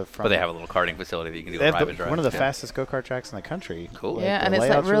distance sort of from. But they have a little karting facility that you can do they have arrive and drive. one of the Yeah. fastest go-kart tracks in the country. Cool. Like, Yeah, the and it's like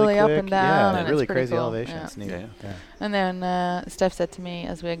layout's really up quick. and down, Yeah, and it's really pretty crazy cool. elevation. Yeah. It's neat. Yeah. Yeah. And then Steph said to me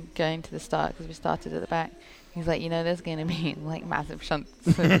as we were going to the start, because we started at the back, he's like, there's going to be like massive shunts.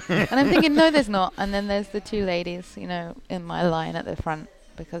 And I'm thinking, no, there's not. And then there's the 2 ladies, in my line at the front,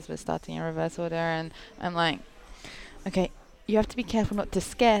 because we're starting in reverse order. And I'm like, okay, you have to be careful not to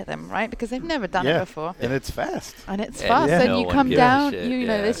scare them, right? Because they've never done it before. And it's fast. And it's And fast. yeah. And no you one come gives a down, shit, you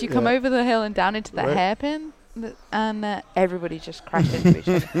know yeah. this, you come Yeah. over the hill and down into the Right. hairpin. and everybody just crashed into each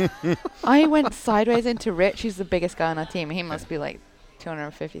other. I went sideways into Rich, who's the biggest guy on our team. He must be like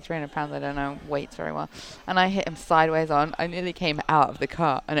 250, 300 pounds. I don't know weights very well. And I hit him sideways on. I nearly came out of the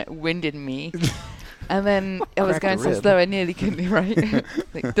car, and it winded me. And then I was Cracked a going so rib. slow, I nearly couldn't be right.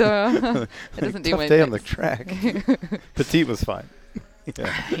 Like, duh. It doesn't do Tough my day on the tricks. track. Petite was fine.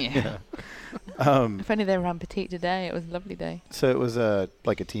 Yeah. Um, If only they ran petite today. It was a lovely day. so it was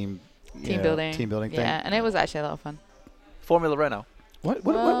like a team Building. team building thing. Yeah, and it was actually a lot of fun. Formula Renault. What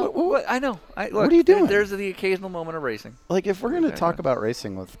What? I know. Look, are you doing? There's the occasional moment of racing. Like, if we're going to Okay, talk yeah. about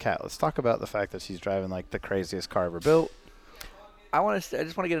racing with Kat, let's talk about the fact that she's driving like the craziest car ever built. I just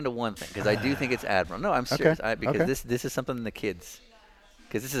want to get into one thing because I do think it's admirable. No, I'm serious. Because okay. this is something the kids.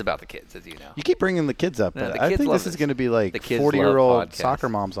 Because this is about the kids, as you know. You keep bringing the kids up, No, but the I kids think love this is this. going to be The like kids love 40-year-old podcasts. soccer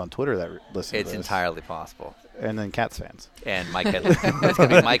moms on Twitter that listen It's to this. entirely possible. And then Cats fans. And Mike Hedlund. It's going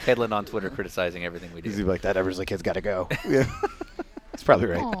to be Mike Hedlund on Twitter criticizing everything we He's do. gonna be like, that Eversley kid's got to go. Yeah. He's probably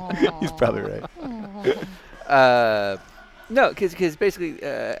right. He's probably right. No, because basically,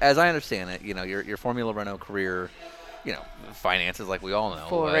 as I understand it, your Formula Renault career, finances, like we all know.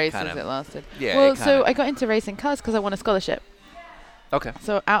 4 races kind of, it lasted. Yeah. Well, it so kinda- I got into racing cars because I won a scholarship. Okay.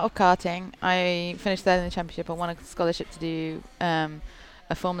 So out of karting, I finished third in the championship. I won a scholarship to do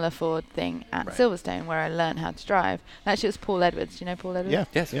a Formula Ford thing at Right. Silverstone, where I learned how to drive. And actually, it was Paul Edwards. Do you know Paul Edwards? Yeah.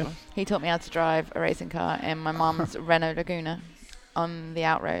 Yes. Yeah. of course. He taught me how to drive a racing car in my mom's Renault Laguna on the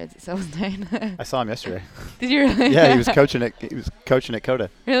outroads at Silverstone. I saw him yesterday. Did you really? Yeah, he was coaching at Coda.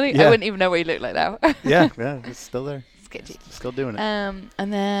 Really? Yeah. I wouldn't even know what he looked like now. Yeah, he's still there. Sketchy. Still doing it.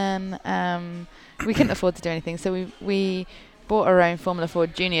 And then we couldn't afford to do anything, so we bought our own Formula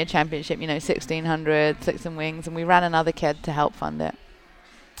Ford Junior Championship, 1600, six and wings, and we ran another kid to help fund it.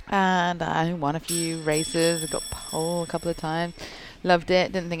 And I won a few races. I got pole a couple of times. Loved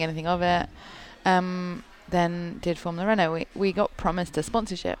it. Didn't think anything of it. Then did Formula Renault. We got promised a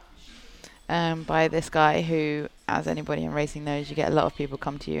sponsorship by this guy who, as anybody in racing knows, you get a lot of people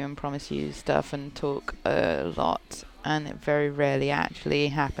come to you and promise you stuff and talk a lot, and it very rarely actually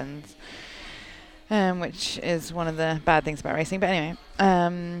happens, which is one of the bad things about racing. But anyway,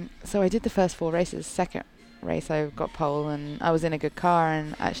 so I did the first 4 races. Second race I got pole, and I was in a good car,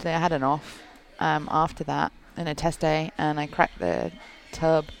 and actually I had an off after that in a test day, and I cracked the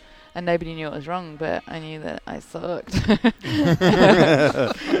tub. And nobody knew what was wrong, but I knew that I sucked.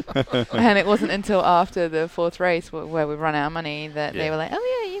 And it wasn't until after the 4th race where we run out of money that they were like,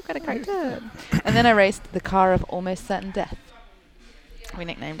 oh yeah, you've got a cracked tub. And then I raced the car of almost certain death. We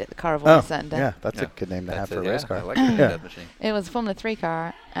nicknamed it the car of almost certain death. Yeah, that's Yeah. a good name to have That's for a it, race yeah. car. I like the death machine. It was a Formula 3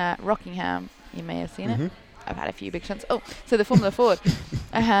 car at Rockingham. You may have seen Mhm. it. I've had a few big shunts. Oh, so the Formula Ford.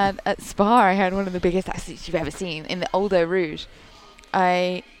 I had at Spa, I had one of the biggest accidents you've ever seen in the Old Eau Rouge.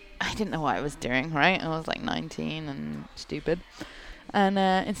 I didn't know what I was doing, right? I was like 19 and stupid. And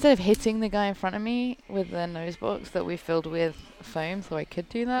instead of hitting the guy in front of me with the nose box that we filled with foam so I could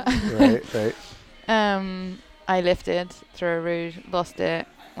do that, Right. I lifted through a rouge, lost it,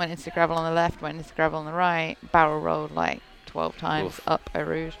 went into the gravel on the left, went into the gravel on the right, barrel rolled like 12 times Oof. up a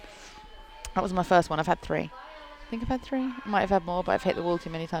rouge. That was my first one. I've had 3. I think I've had 3. I might have had more, but I've hit the wall too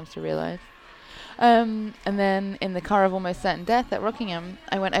many times to realise. And then in the car of almost certain death at Rockingham,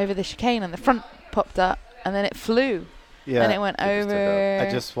 I went over the chicane and the front popped up and then it flew. Yeah. And it went It just took over.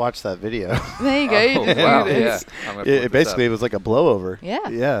 I just watched that video. There you go. You Oh, just wow, do yeah. this. I'm gonna put It basically this was like a blowover. Yeah.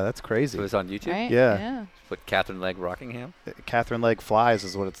 Yeah, that's crazy. up. So it's on YouTube. Right? Yeah. Put Katherine Legge Rockingham. Katherine Legge Flies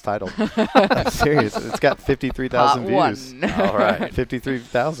is what it's titled. I'm serious. It's got 53,000 Part views. 1. All right.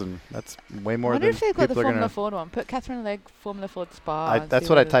 53,000. That's way I more wonder than if they've got the people are Formula going Ford one. Put Katherine Legge Formula Ford Spa. and That's see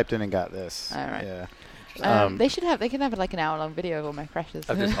what I it is. typed in and got this. All right. Yeah. They can have like an hour-long video of all my crashes.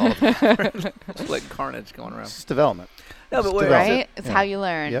 Of just all the just like carnage going around. It's just development. No, but Just where, develop. Right? It's Yeah. how you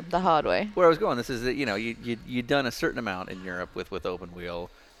learn Yep. the hard way. where I was going, this is that you'd done a certain amount in Europe with open wheel,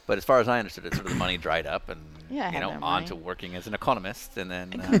 but as far as I understood it, sort of the money dried up, and Yeah, I had no on money. to working as an economist, and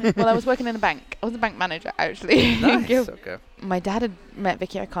then Well, I was working in a bank. I was a bank manager, actually. nice. Guild. Okay. My dad had met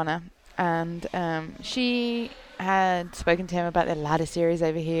Vicky O'Connor, and she had spoken to him about the ladder series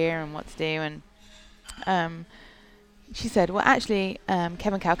over here and what to do, and she said, well, actually,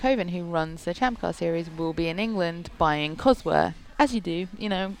 Kevin Calcoven, who runs the Champ Car series, will be in England buying Cosworth, as you do,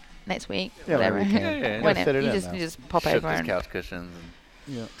 next week, Yeah, whatever. whenever you can. Yeah, yeah. When Gotta fit it you in just now. you just pop Shook over those and couch cushions.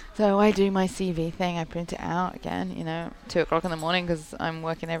 Yeah. so I do my CV thing. I print it out again, 2:00 in the morning because I'm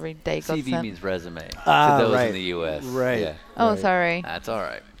working every day. God CV sent. means resume Ah, to those right. in the U.S. Right. Yeah, Oh, Right. sorry. that's all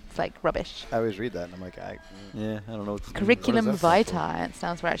right. It's like rubbish. I always read that and I'm like, Yeah, I don't know what Curriculum that stand for? vitae. It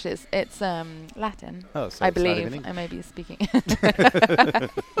stands for actually. It's Latin. oh, so I it's not even believe. English. I may be speaking.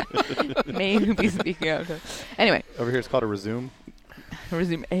 May be speaking out. Anyway, Over here it's called a resume.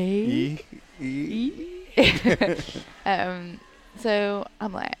 resume A. So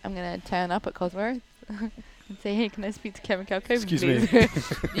I'm like, I'm gonna turn up at Cosworth and say, hey, can I speak to Kevin Calcoven, Excuse please? me.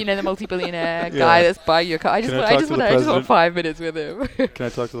 You know, the multi-billionaire Yeah. guy that's buying your car. I just Can I want, talk to the I just want president? 5 minutes with him. Can I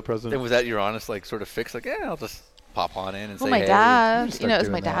talk to the And president? was that your honest, like, sort of fix? Like, yeah, I'll just pop on in and Well, say, my hey. dad, start you know, it's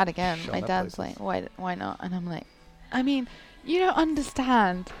doing my that, dad again. showing My up dad's places. like, why not? And I'm like, I mean, you don't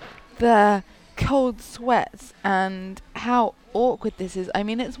understand the cold sweats and how awkward this is. I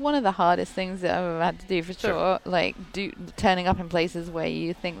mean, it's one of the hardest things that I've ever had to do for Sure. sure. Like, turning up in places where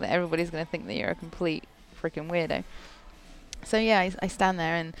you think that everybody's going to think that you're a complete freaking weirdo. So yeah, I stand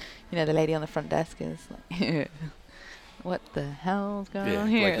there, and you know, the lady on the front desk is like, what the hell's going on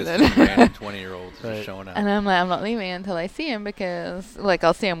here? Like And this then- random 20-year-old Right. just showing up. and I'm like, I'm not leaving until I see him, because like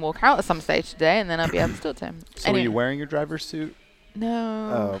I'll see him walk out at some stage today, and then I'll be able to talk to him. So were you wearing your driver's suit?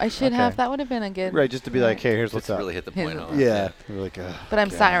 No, Oh, I should have. okay. That would have been a good. Right, just to be like, hey, here's Just what's to up. really hit the Here's point what- on. Yeah. You're like, But I'm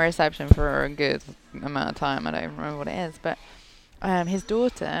sat in God. reception for a good amount of time. I don't remember what it is. But his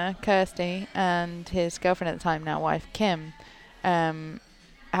daughter, Kirsty, and his girlfriend at the time, now wife, Kim,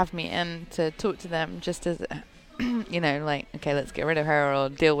 have me in to talk to them, just as, you know, like, okay, let's get rid of her or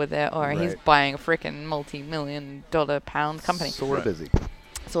deal with it. Or he's Right. buying a freaking multi-million-dollar pound company. Sort of Right. busy.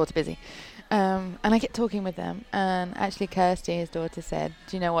 Sort of busy. And I get talking with them, and actually Kirsty, his daughter, said,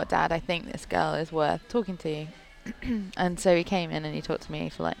 do you know what, Dad, I think this girl is worth talking to you. And so he came in and he talked to me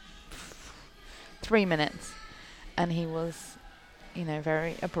for like 3 minutes, and he was, you know,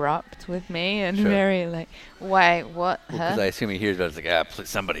 very abrupt with me and Sure. very like, why, what, Because huh? I assume he hears about it, it's like, please,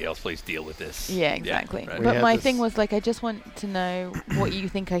 somebody else, please deal with this. Yeah, exactly. right. We But had my this- thing was like, I just want to know what you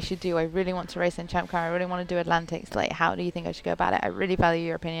think I should do. I really want to race in Champ Car. I really want to do Atlantics. Like, how do you think I should go about it? I really value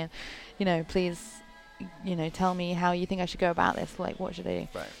your opinion. You know, please, you know, tell me how you think I should go about this. Like, what should I do?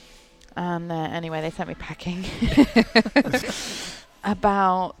 Right. And anyway, they sent me packing.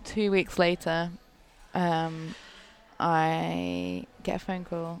 About 2 weeks later, I get a phone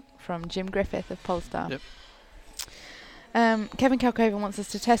call from Jim Griffith of Polestar. Yep. Kevin Calcoven wants us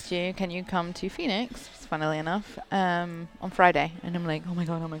to test you. Can you come to Phoenix, funnily enough, on Friday? And I'm like, oh my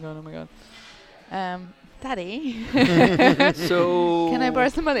god. Daddy, So. can I borrow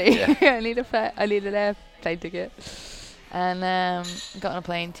some money? Yeah. I need an airplane ticket. And got on a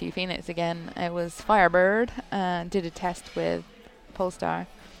plane to Phoenix again. It was Firebird. Did a test with Polestar.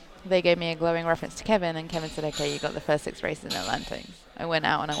 They gave me a glowing reference to Kevin, and Kevin said, okay, you got the first 6 races in Atlantics. I went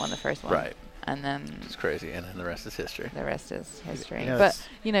out and I won the first one. Right. And then It's crazy, and then the rest is history. the rest is history. Yeah, But, it's-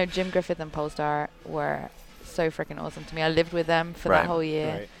 you know, Jim Griffith and Polestar were so freaking awesome to me. I lived with them for Right. that whole year.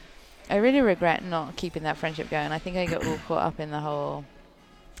 Right. I really regret not keeping that friendship going. I think I got all caught up in the whole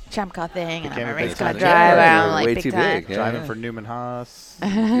Champ Car thing, and Became I'm a a big race car time. driver. Yeah, I'm you're like way big too time. big. Yeah, Driving yeah. for Newman Haas.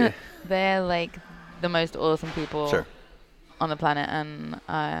 Yeah. They're like the most awesome people Sure. on the planet, and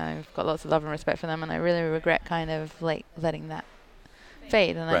I've got lots of love and respect for them, and I really regret kind of like letting that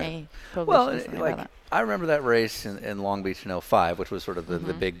fade, and Right. I probably Well, should do something like, about I remember that race in Long Beach in 05, which was sort of the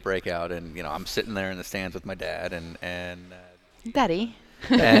Mhm. big breakout. And, you know, I'm sitting there in the stands with my dad and that. Daddy.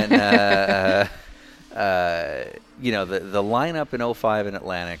 you know, the lineup in 05 in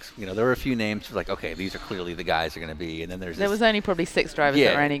Atlantics, you know, there were a few names like, okay, these are clearly the guys are going to be. And then there's There this, was only probably 6 drivers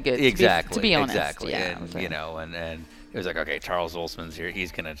that were any good. Exactly. To be honest. Exactly. Yeah. And, so- you know, and it was like, okay, Charles Olsman's here.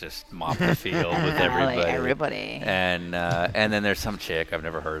 He's going to just mop the field with Like everybody. everybody. And then there's some chick, I've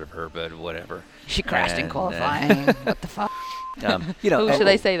never heard of her, but whatever. She crashed in and, qualifying. What the fuck? You know, Oh, should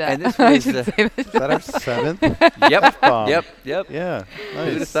I say that? And this I was, should say that. Is that our 7th? yep, Bomb. yep. Yeah. Who'd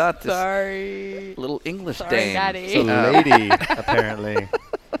have Nice. thought this Sorry. little English Sorry, dame? Daddy. It's a lady, apparently.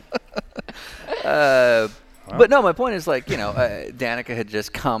 But no, my point is, like, you know, Danica had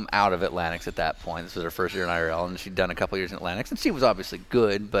just come out of Atlantics at that point. This was her first year in IRL, and she'd done a couple years in Atlantics, and she was obviously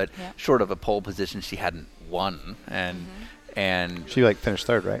good, but Yeah. short of a pole position, she hadn't won. And She like finished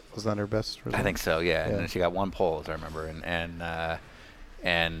 3rd, right? Was that her best result? I think so, yeah. Yeah. And then she got 1 pole, as I remember,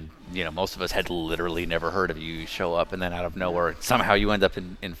 and you know, most of us had literally never heard of you show up, and then out of nowhere, somehow you end up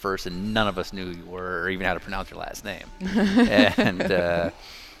in first, and none of us knew who you were or even how to pronounce your last name.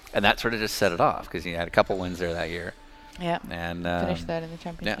 And that sort of just set it off, because you had a couple wins there that year. Yeah. And Finished 3rd in the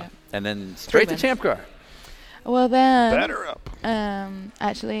championship. yeah, and then straight to wins. Champ Car. Well, then. Better up.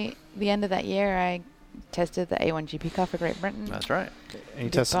 Actually, the end of that year, I tested the A1 GP car for Great Britain. That's right. And you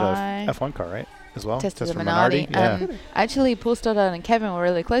tested Goodbye. a F1 car, right? as well. Tested the for Minardi. Yeah. Actually, Paul Stoddard and Kevin were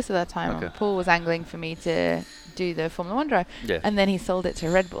really close at that time. Okay. Paul was angling for me to do the Formula 1 drive. Yeah. And then he sold it to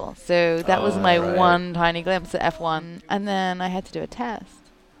Red Bull. So that was Oh, my right. one tiny glimpse at F1. And then I had to do a test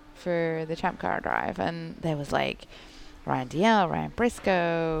for the Champ Car drive. And there was like Ryan DL, Ryan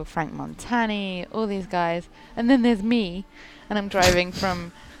Briscoe, Frank Montani, all these guys. And then there's me. And I'm driving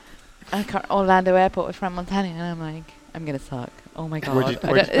from Orlando Airport with Frank Montani. And I'm like, I'm going to suck. Oh my God.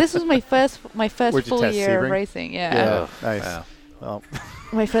 This was my first Where'd you full test, year of Sebring? racing. Yeah. Oh, Nice. wow. Well,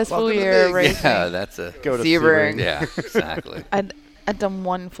 My first full Welcome to the year of big- racing. Yeah, that's a. go to Sebring. Sebring. Yeah, exactly. I'd done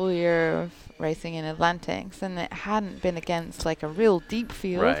one full year of racing in Atlantics, and it hadn't been against like a real deep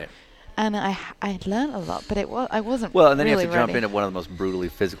field. Right. And I learned a lot, but I wasn't. Well, and then really you have to jump ready. into one of the most brutally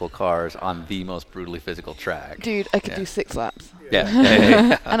physical cars on the most brutally physical track. Dude, I could Yeah. do 6 laps. Yeah.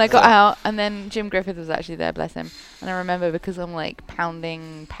 Yeah. And I got out, and then Jim Griffith was actually there, bless him. And I remember because I'm like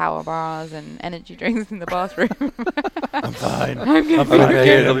pounding power bars and energy drinks in the bathroom. I'm fine. I'm gonna I'm fine. be Yeah,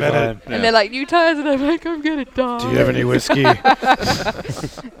 good. it'll be fine. And they're like, new tires, and I'm like, I'm gonna die. Do you have any whiskey?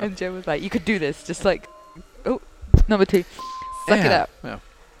 And Jim was like, you could do this, just like, oh, number 2, suck it up. Yeah.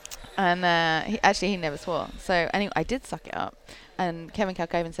 And he never swore. So anyway, I did suck it up. And Kevin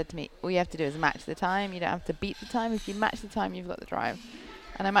Kalkoven said to me, all you have to do is match the time. You don't have to beat the time. If you match the time, you've got the drive.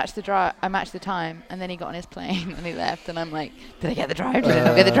 And I matched the time, and then he got on his plane and he left. And I'm like, did I get the drive? Did I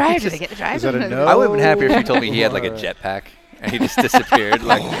not get the drive? Did I get the drive? is that a no? I would have been happier if you told me he had like a Or- jetpack and he just disappeared.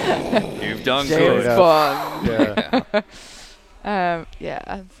 Like, you've done James good. up. Bond. Yeah.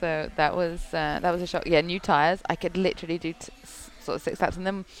 Yeah. So that was a shock. Yeah, new tires. I could literally do sort of 6 laps, and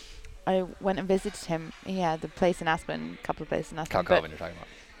then I went and visited him. He had a place in Aspen, a couple of places in Aspen. Kalkoven you're talking about.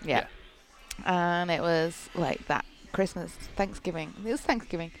 Yeah. And it was like that Christmas, Thanksgiving. It was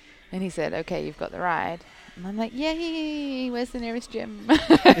Thanksgiving. And he said, okay, you've got the ride. And I'm like, yay, where's the nearest gym?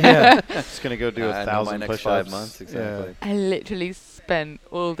 Yeah. Just going to go do I know 1,000 my push-ups. next 5 months, exactly. I literally spent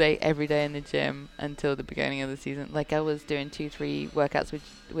all day, every day in the gym until the beginning of the season. Like I was doing 2-3 workouts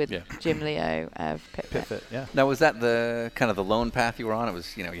with Yeah. Jim Leo of PitFit. Fit, yeah. Now, was that the kind of the lone path you were on? It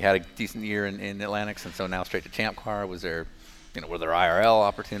was, you had a decent year in Atlantics, and so now straight to Champ Car. Was there, were there IRL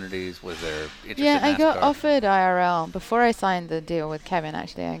opportunities? Was there interest Yeah, in I got NASCAR? offered IRL. Before I signed the deal with Kevin,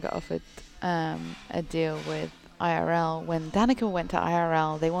 actually, I got offered a deal with IRL. When Danica went to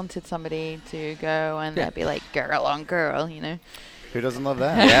IRL, they wanted somebody to go and Yeah. they'd be like, girl on girl, Who doesn't love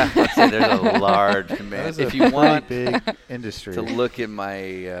that? Yeah, let's say there's a large That demand. is If a you want pretty big industry. to look at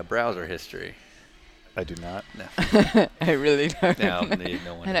my browser history, I do not. no, I really don't. no one I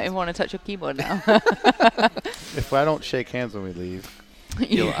don't knows. even want to touch your keyboard now. If I don't shake hands when we leave, you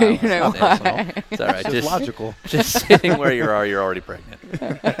You'll- I'll know understand. why. It's all right. it's just logical. Just sitting where you are, you're already pregnant.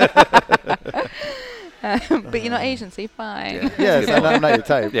 But you're not Asian, so you're fine. Yeah. Yes, Good I'm not your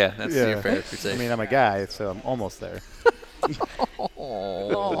type. Yeah, that's Yeah. your fair. You're safe. I mean, I'm a guy, so I'm almost there.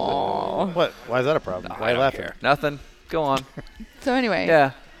 Aw. What? Why is that a problem? No, Why I are you don't laughing? care. Nothing. Go on. So anyway,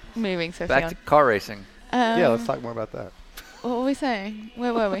 Yeah. moving swiftly Back on. to car racing. Yeah, let's talk more about that. What were we saying?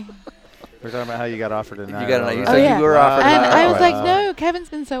 Where were we? We're talking about how you got offered an You got an- you IRL, said right? you were offered And an I was like, Wow. no, Kevin's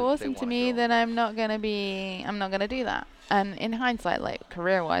been so They awesome to wanna me go. that I'm not gonna do that. And in hindsight, like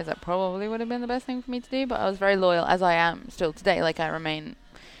career-wise, that probably would have been the best thing for me to do. But I was very loyal, as I am still today. Like I remain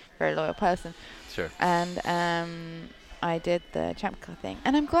a very loyal person. Sure. And I did the Champ Car thing,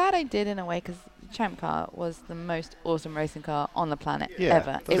 and I'm glad I did in a way because Champ Car was the most awesome racing car on the planet Yeah,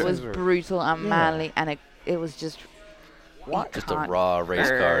 ever. those It was things were- brutal and yeah. manly, and it was just Just a raw race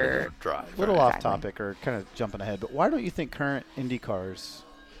car to drive. Little right? off Exactly. topic or kind of jumping ahead, but why don't you think current Indy cars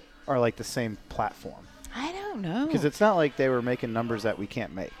are like the same platform? I don't know. Because it's not like they were making numbers that we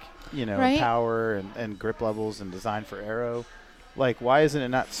can't make, Right. power and grip levels and design for aero. Like, why isn't it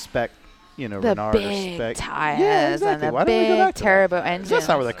not spec, the Renard big or spec? tires Yeah, exactly. and the Why don't we go back big to that? turbo 'Cause engines. that's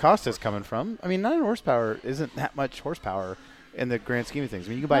not where the cost is coming from. I mean, 900 horsepower isn't that much horsepower in the grand scheme of things. I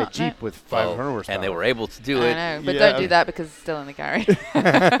mean, you can buy No, a Jeep no. with 500 horsepower. And they were able to do I it. know, but Yeah. don't do that because it's still in the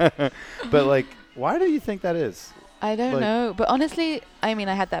garage. But, like, why do you think that is? I don't Like- know. But honestly, I mean,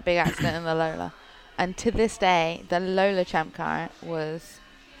 I had that big accident in the Lola. And to this day, the Lola Champ Car was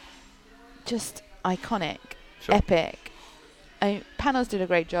just iconic, Sure. epic. Panos did a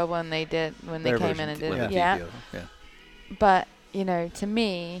great job when they Their came in and version, did it. yeah. Yeah. But, to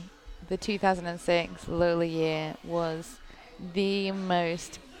me, the 2006 Lola year was the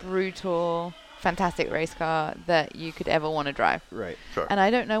most brutal, fantastic race car that you could ever want to drive. Right. Sure. And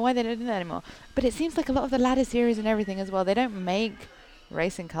I don't know why they don't do that anymore. But it seems like a lot of the ladder series and everything as well, they don't make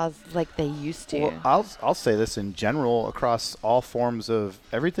racing cars like they used to. Well, I'll say this in general across all forms of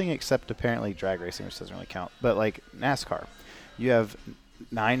everything except apparently drag racing, which doesn't really count. But like NASCAR, you have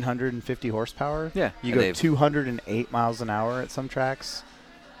 950 horsepower. Yeah, You and go they've- 208 miles an hour at some tracks.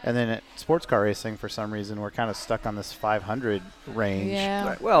 And then at sports car racing, for some reason, we're kind of stuck on this 500 range. Yeah.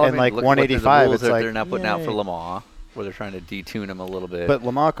 Right. Well, And, like, look what the 185, rules it's that like, they're now putting out for yay. Le Mans, where they're trying to detune them a little bit. But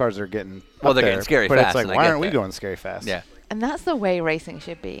Le Mans cars are getting Well, up they're there, getting scary but fast, it's like, and I why get aren't we that. going scary fast? yeah, And that's the way racing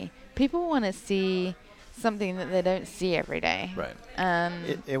should be. People want to see something that they don't see every day. right.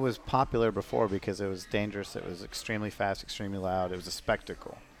 And It was popular before because it was dangerous. It was extremely fast, extremely loud. It was a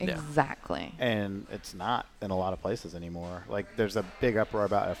spectacle. Yeah. exactly. And it's not in a lot of places anymore. Like, there's a big uproar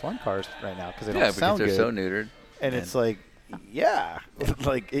about F1 cars right now because they Yeah, don't because sound they're good. so neutered. And it's like, yeah.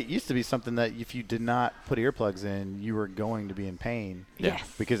 Like, it used to be something that if you did not put earplugs in, you were going to be in pain. Yeah. Yes.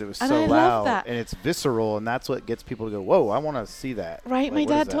 Because it was And so I love loud that. and it's visceral, and that's what gets people to go, whoa, I want to see that. Right, Like, my what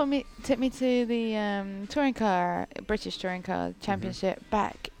is dad that? took me to the touring car, British touring car championship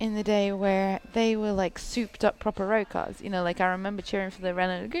back in the day where they were like souped up proper road cars. You know, like I remember cheering for the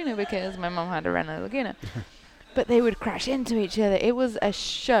Renault Laguna because my mum had a Renault Laguna. But they would crash into each other. It was a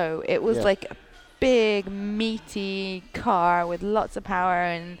show. It was Yeah. like a big, meaty car with lots of power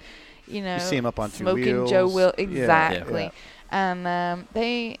and, you know, see 'em up on two smoking Joe wheels. Will. Yeah. Exactly. Yeah. And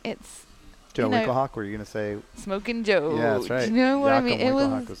it's Joe you know, Winklehawk, were you going to say? Smoking Joe. Yeah, that's right. Do you know what I Joachim mean? It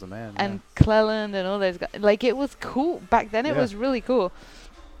Winklehawk was was the man. and Cleland and all those guys. Like, it was cool. Back then, it Yeah. was really cool.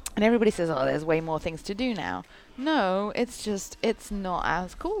 And everybody says, oh, there's way more things to do now. No, it's just, it's not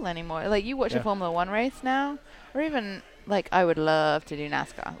as cool anymore. Like, you watch a Yeah. Formula One race now, or even, like, I would love to do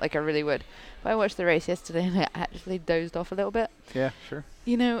NASCAR. Like, I really would. But I watched the race yesterday and I actually dozed off a little bit. Yeah, sure.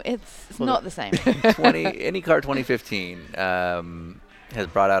 You know, it's Well, not the same. IndyCar 2015 has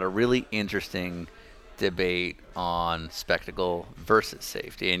brought out a really interesting debate on spectacle versus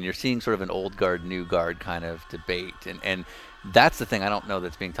safety, and you're seeing sort of an old guard, new guard kind of debate, and that's the thing I don't know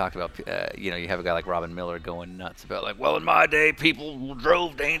that's being talked about. You know, you have a guy like Robin Miller going nuts about like, well, in my day, people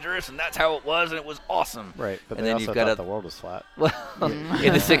drove dangerous, and that's how it was, and it was awesome. Right, but And they then also you've got thought a- the world was flat. Well,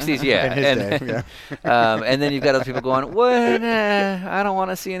 in the 60s, yeah. In his day, And then you've got other people going, well, nah, I don't want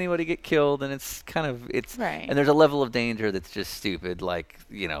to see anybody get killed. And it's kind of, Right. and there's a level of danger that's just stupid, like,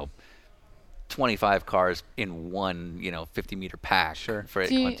 25 cars in one, 50-meter pack Sure. for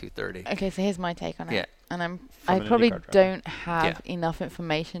Do you- 230. Okay, so here's my take on it. Yeah. And From I an probably IndyCar driver. don't have Yeah. enough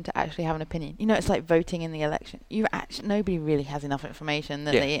information to actually have an opinion. You know, it's like voting in the election. Nobody really has enough information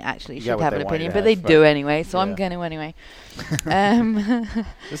that Yeah. they actually You got should what have they an want you opinion, to but they have, do right. anyway. So I'm Yeah. going to anyway. Um,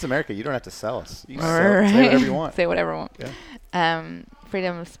 This is America. You don't have to sell us. You can say whatever you want. Say whatever I want. Yeah.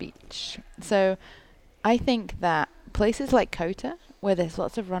 Freedom of speech. So I think that places like COTA, where there's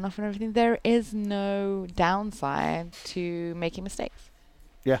lots of runoff and everything, there is no downside to making mistakes.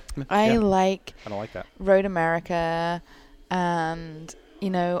 Yeah. I Yeah. like I don't like that. Road America and,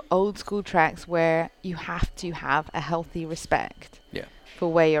 old school tracks where you have to have a healthy respect Yeah.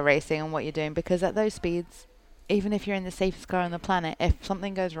 for where you're racing and what you're doing, because at those speeds, even if you're in the safest car on the planet, if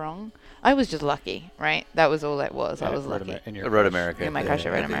something goes wrong, I was just lucky, right? That was all it was. I was lucky. Road America. In my crash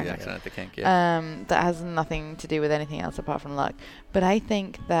at Road the America. accident at the kink, yeah. That has nothing to do with anything else apart from luck. But I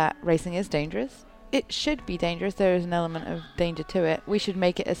think that racing is dangerous. It should be dangerous. There is an element of danger to it. We should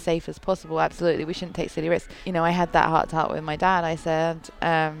make it as safe as possible. Absolutely. We shouldn't take silly risks. I had that heart-to-heart with my dad. I said,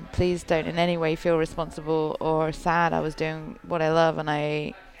 please don't in any way feel responsible or sad. I was doing what I love, and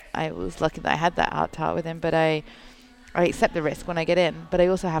I was lucky that I had that heart-to-heart with him. But I accept the risk when I get in, but I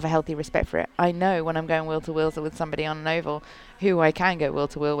also have a healthy respect for it. I know when I'm going wheel-to-wheels with somebody on an oval who I can go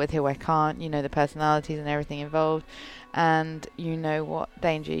wheel-to-wheel with, who I can't, the personalities and everything involved, and you know what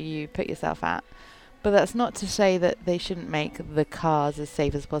danger you put yourself at. But that's not to say that they shouldn't make the cars as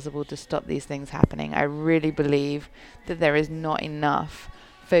safe as possible to stop these things happening. I really believe that there is not enough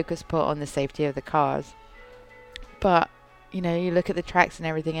focus put on the safety of the cars. But, you look at the tracks and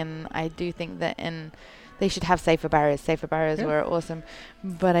everything, and I do think that they should have safer barriers. Safer barriers Yeah. were awesome.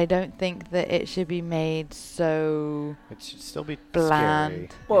 But I don't think that it should be made so It should still be bland.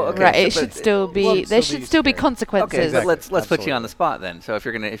 scary. Well, Yeah. okay, right, so- it should but still be. well, There still should be still be scary. consequences. Okay, Exactly. but let's put you on the Absolutely. spot then. So if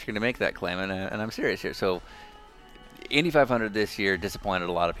you're gonna make that claim, and I'm serious here, so Indy 500 this year disappointed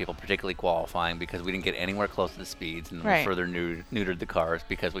a lot of people, particularly qualifying, because we didn't get anywhere close to the speeds, and Right. we further neutered the cars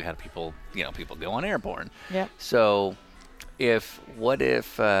because we had people going airborne. Yep. So what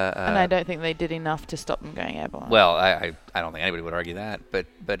if? And I don't think they did enough to stop them going airborne. Well, I don't think anybody would argue that, but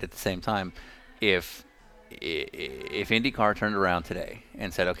at the same time, if IndyCar turned around today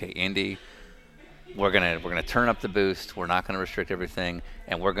and said, okay, Indy, we're gonna turn up the boost, we're not gonna restrict everything,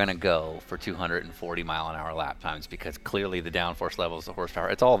 and we're gonna go for 240 mile an hour lap times because clearly the downforce levels, the horsepower,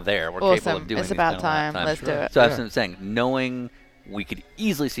 it's all there. We're capable of awesome. doing It's these about kind of lap time. times. Let's do it. So that's what I'm saying. Knowing we could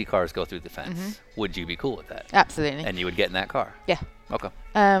easily see cars go through the fence, would you be cool with that? Absolutely. And you would get in that car? Yeah. Okay.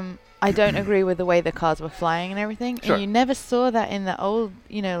 I don't agree with the way the cars were flying and everything. Sure. And you never saw that in the old,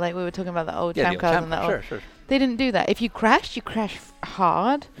 like we were talking about the old Yeah, tram the old cars tram and the car. old. Sure. They didn't do that. If you crashed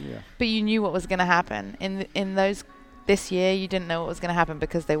hard, Yeah. but you knew what was going to happen. In those this year, you didn't know what was going to happen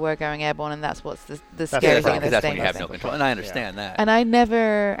because they were going airborne, and that's what's the scary thing. Because that's when you have thing. no control. And I understand that. And I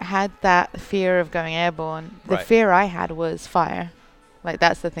never had that fear of going airborne. The Right. fear I had was fire. Like,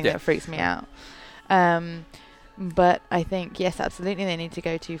 that's the thing Yeah. that freaks me out. But I think, yes, absolutely, they need to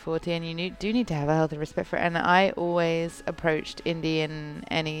go 240, and you do need to have a healthy respect for it. And I always approached Indy in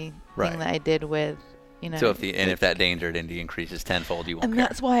anything Right. that I did with, So if that danger at Indy increases tenfold, you won't and care.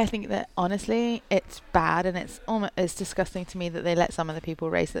 that's why I think that, honestly, it's bad, and it's disgusting to me that they let some of the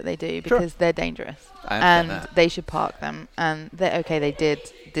people race that they do, because they're dangerous. I And understand that. they should park them. And they did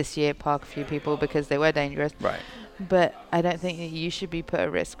this year park a few people because they were dangerous. Right. But I don't think that you should be put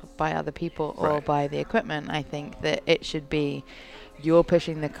at risk by other people or Right. by the equipment. I think that it should be you're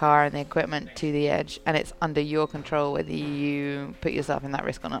pushing the car and the equipment to the edge, and it's under your control whether you put yourself in that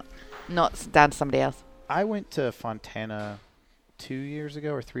risk or not down to somebody else. I went to Fontana 2 years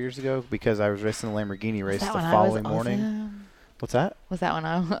ago or 3 years ago because I was racing the Lamborghini race the following morning. Awesome? What's that? Was that when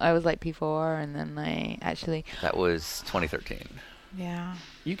I was like P4, and then I actually... That was 2013. Yeah.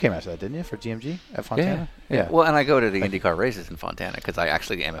 You came after that, didn't you, for GMG at Fontana? Yeah. Well, and I go to the IndyCar races in Fontana because I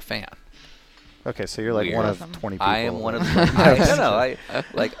actually am a fan. Okay, so you're like Weird. one of Awesome. 20 people. I am one of that-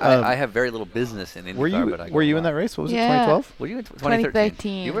 the. I have very little business in IndyCar. Were you but I go were you a in lot. that race? What was Yeah. it, 2012? Were you in 2013?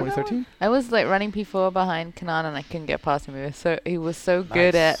 2013. You were in that one? 2013? I was like running P4 behind Kanan, and I couldn't get past him. He was so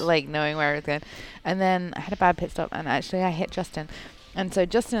good Nice. at like knowing where I was going. And then I had a bad pit stop, and actually I hit Justin. And so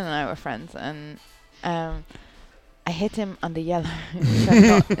Justin and I were friends, and I hit him under yellow, which I'm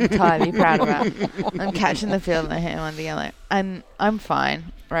not entirely proud about. I'm catching the field, and I hit him under yellow, and I'm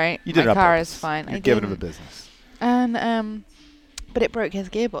fine, right? You did My it on car purpose. is fine. You're I giving him a didn't. business. And but it broke his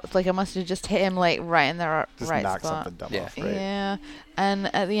gearbox. Like I must have just hit him like right in the Just right knock spot. something dumb Yeah. off, right? Yeah,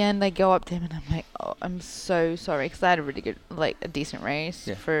 and at the end I go up to him and I'm like, "Oh, I'm so sorry," because I had a really good, like a decent race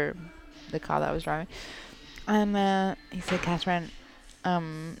Yeah. for the car that I was driving. And he said, "Katherine,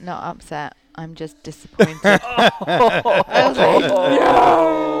 not upset. I'm just disappointed." I was like,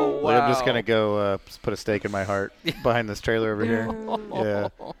 "No!" Like, I'm just going to go put a stake in my heart behind this trailer over here. Yeah.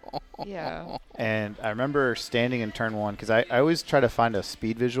 Yeah. And I remember standing in turn one because I always try to find a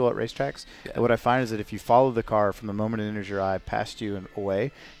speed visual at racetracks. Yeah. And what I find is that if you follow the car from the moment it enters your eye past you and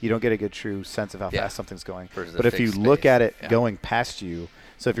away, you don't get a good true sense of how Yeah. fast something's going. Versus a But if you fixed look space. at it Yeah. going past you,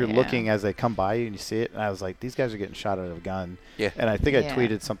 so if you're Yeah. looking as they come by you and you see it, and I was like, these guys are getting shot out of a gun. Yeah. And I think I Yeah.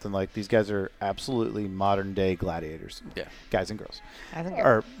 tweeted something like, these guys are absolutely modern day gladiators. Yeah. Guys and girls. I think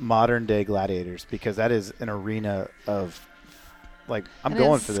Are modern day gladiators because that is an arena of, like, I'm and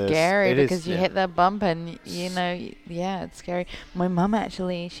going it's for this. scary It is- because you yeah. hit that bump and yeah, it's scary. My mum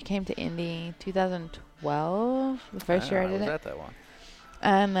actually, she came to Indy 2012, the first year I did was it, at that one.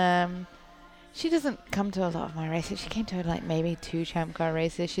 and she doesn't come to a lot of my races. She came to like maybe 2 champ car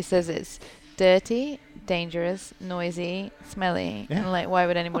races. She says it's dirty, dangerous, noisy, smelly, Yeah. and like why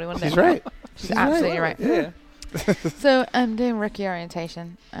would anybody want to? She's do it? right. She's She's absolutely right. Yeah. So I'm doing rookie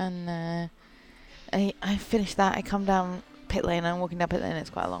orientation, and I finished that. I come down pit lane. I'm walking down pit lane. It's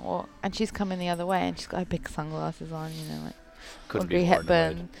quite a long walk, and she's coming the other way, and she's got her big sunglasses on, like Couldn't Audrey be more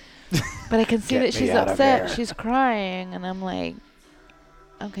Hepburn. But I can see Get that me she's out of upset. here. She's crying, and I'm like,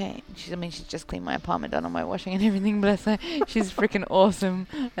 okay. She's just cleaned my apartment, done all my washing and everything. Bless her. She's freaking awesome.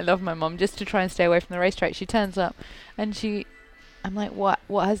 I love my mom. Just to try and stay away from the racetrack, she turns up, and I'm like, what?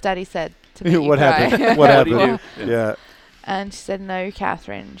 What has Daddy said to make you What cry? happened? What What do you happened? do? Yeah. And she said, "No,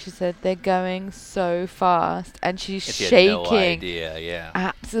 Katherine." She said, "They're going so fast," and she's If you had shaking. no idea, yeah.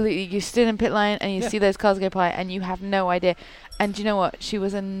 Absolutely, you stood in pit lane and you Yeah. see those cars go by, and you have no idea. And do you know what? She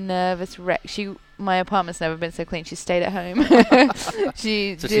was a nervous wreck. My apartment's never been so clean. She stayed at home.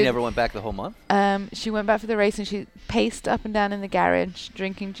 She So did, she never went back the whole month? She went back for the race, and she paced up and down in the garage,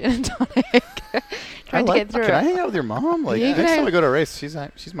 drinking gin and tonic, trying to get through Can I it. hang out with your mom? Like, Yeah, you next can time I go to a race, she's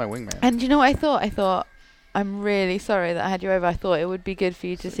my wingman. And do you know what I thought? I thought, I'm really sorry that I had you over. I thought it would be good for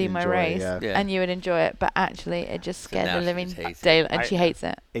you to see my Enjoy, race, yeah. Yeah. and you would enjoy it. But actually, it just So scared now the she living just hates it. daylight, and I- she hates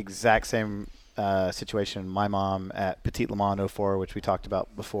it. Exact same situation. My mom at Petit Le Mans 04, which we talked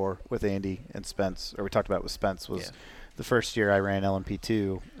about before with Andy and Spence, or we talked about with Spence, was Yeah. the first year I ran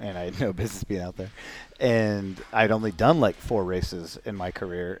LMP2, and I had no business being out there. And I'd only done like 4 races in my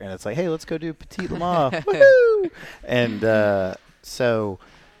career, and it's like, hey, let's go do Petit Le Mans. Woohoo! And so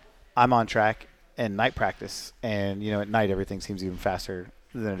I'm on track and night practice, and at night everything seems even faster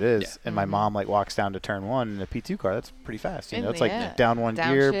than it is. Yeah. And my Mhm. mom like walks down to turn 1 in a P2 car. That's pretty fast. In It's the like air. down one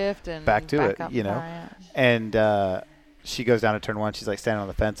gear, Downshift and back to it, up you know. power, yeah. and she goes down to turn 1. She's like standing on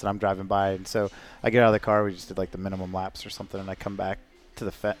the fence, and I'm driving by. And so I get out of the car. We just did like the minimum laps or something. And I come back to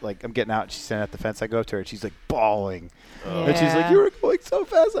the fence. Like I'm getting out, and she's standing at the fence. I go up to her, and she's like bawling. And she's like, "You were going so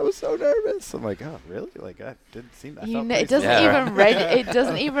fast. I was so nervous." I'm like, "Oh, really? Like I didn't seem that." It doesn't it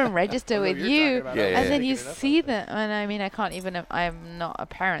doesn't even register with you. And then you see them, and I mean, I can't even. I'm not a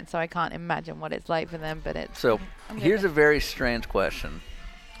parent, so I can't imagine what it's like for them. But it's So here's a very strange question,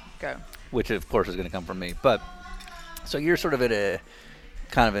 go. which of course is going to come from me. But so you're sort of at a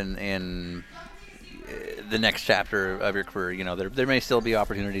kind of in the next chapter of your career. You know, there may still be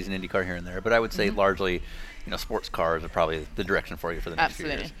opportunities in IndyCar here and there, but I would say largely, sports cars are probably the direction for you for the next few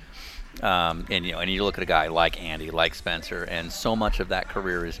years. And you look at a guy like Andy, like Spencer, and so much of that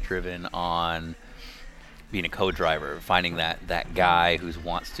career is driven on being a co-driver, finding that guy who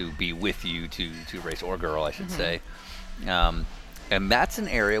wants to be with you to race, or girl, I should say. And that's an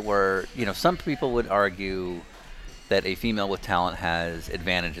area where, some people would argue that a female with talent has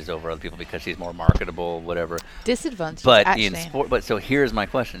advantages over other people because she's more marketable, whatever. Disadvantage, but actually. in sport, so here's my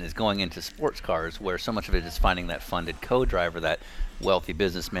question: is going into sports cars, where so much of it is finding that funded co-driver, that wealthy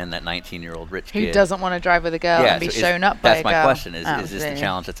businessman, that 19-year-old rich kid who doesn't want to drive with a girl and be shown up by a girl. That's my question: is this the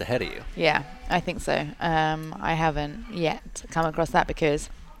challenge that's ahead of you? Yeah, I think so. I haven't yet come across that because,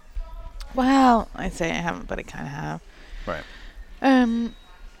 well, I'd say I haven't, but I kind of have. Right.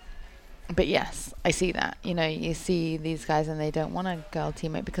 But yes, I see that. You see these guys and they don't want a girl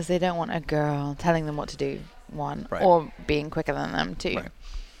teammate because they don't want a girl telling them what to do, one, or being quicker than them, two. Right.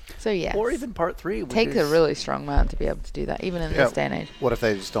 So, yes. Or even part 3. Takes a really strong man to be able to do that, even in this day and age. What if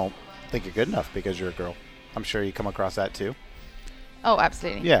they just don't think you're good enough because you're a girl? I'm sure you come across that too. Oh,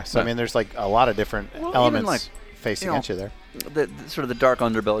 absolutely. Yeah, so I mean, there's like a lot of different elements facing against you there. The sort of the dark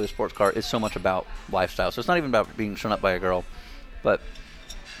underbelly of the sports car is so much about lifestyle. So it's not even about being shown up by a girl, but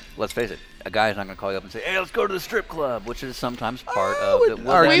let's face it, a guy's not going to call you up and say, "Hey, let's go to the strip club," which is sometimes part of the.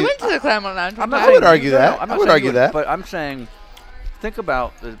 We went to the Claremont Lounge. I would argue that. I would argue that. But I'm saying, think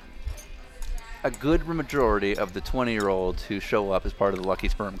about a good majority of the 20-year-olds who show up as part of the Lucky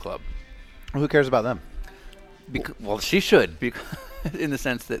Sperm Club. Who cares about them? Well, she should, in the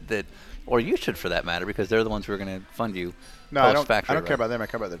sense that, or you should for that matter, because they're the ones who are going to fund you. No, I don't care about them. I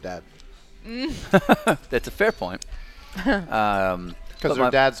care about their dad. That's a fair point. Because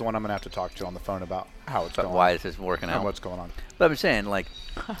their dad's the one I'm going to have to talk to on the phone about how it's going. Why is this working out? And what's going on. But I'm saying,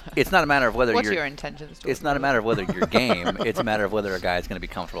 it's not a matter of whether What's your intentions? It's not a matter of whether you're game. It's a matter of whether a guy is going to be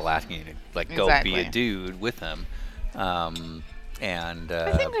comfortable asking you to go be a dude with him. I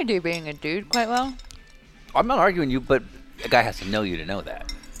think I do being a dude quite well. I'm not arguing you, but a guy has to know you to know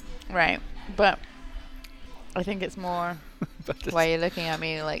that. Right. But I think it's more why you're looking at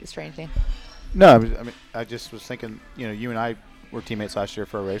me like strangely. No, I mean, I just was thinking, you and I were teammates last year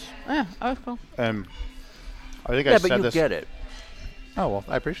for a race. Yeah, that was cool. I think I yeah, said but you this. get it. Oh, well,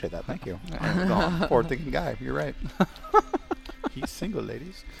 I appreciate that. Thank you. Forward-thinking guy. You're right. He's single,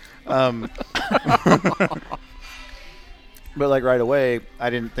 ladies. But right away, I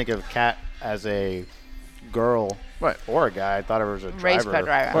didn't think of Kat as a girl or a guy. I thought of her as a driver. Race car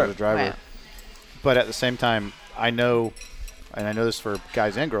driver. Or as a driver. Right. But at the same time, I know, and I know this for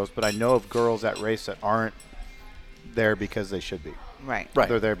guys and girls, but I know of girls that race that aren't there because they should be. Right.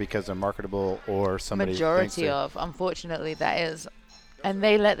 They're there because they're marketable or somebody Majority of, unfortunately, that is. And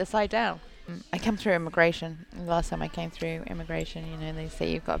they let the side down. I come through immigration. Last time I came through immigration, they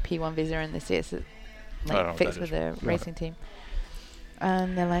say you've got a P1 visa and they see it's fixed with the racing team.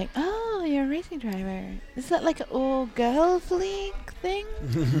 And they're like, "Oh, you're a racing driver. Is that like an all-girls league thing?"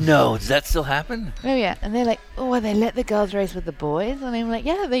 No, does that still happen? Oh, yeah. And they're like, "Oh, they let the girls race with the boys?" And I'm like,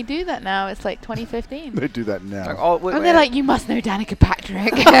 "Yeah, they do that now. It's like 2015. They do that now. And they're like, "You must know Danica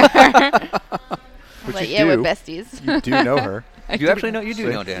Patrick." I'm like, "Yeah, we're besties." You do know her. You actually know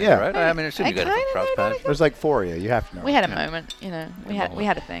Danica, right? I mean, it should be good for cross paths. There's like 4 of you. You have to know. We had a moment, we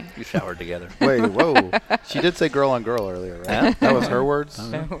had a thing. You showered together. Wait, whoa. She did say girl on girl earlier, right? Yeah? That was her words?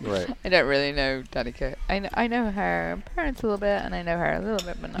 No. Right. I don't really know Danica. I know her parents a little bit, and I know her a little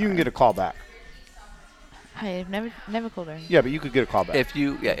bit, but not. You can get a call back. I've never called her. Yeah, but you could get a call back. If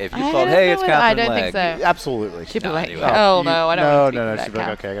you called, "Hey, it's Katherine I don't Legge." think so. Absolutely. She'd be No, like, I do. "Oh, no, I don't want to No. speak She'd be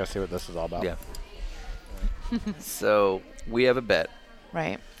like, "Okay, I got to see what this is all about." Yeah. So we have a bet.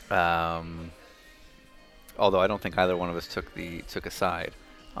 Right. Although I don't think either one of us took a side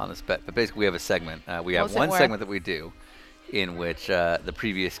on this bet. But basically, we have a segment. We have one segment that we do in which the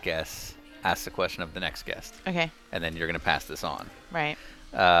previous guest asks a question of the next guest. Okay. And then you're going to pass this on. Right.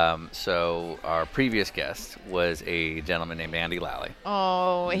 So our previous guest was a gentleman named Andy Lally.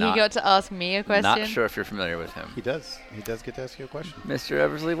 Oh, he got to ask me a question? Not sure if you're familiar with him. He does. He does get to ask you a question. Mr.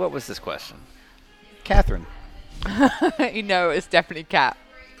 Eversley, what was this question? Katherine, You know, it's definitely Cat.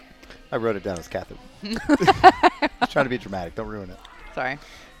 I wrote it down as Katherine. I was trying to be dramatic. Don't ruin it. Sorry.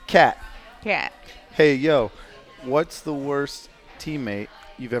 Cat. Cat. Hey, yo. What's the worst teammate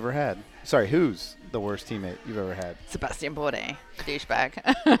you've ever had? Sorry, who's the worst teammate you've ever had? Sebastian Bourdais. Douchebag.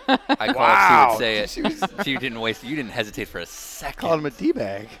 I called she would say it. You didn't hesitate for a second. Called him a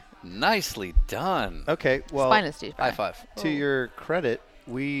D-bag. Nicely done. Okay, well, Spineless douchebag. High five. to your credit,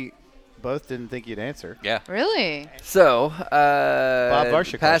 we both didn't think you'd answer. Yeah. Really? So, Bob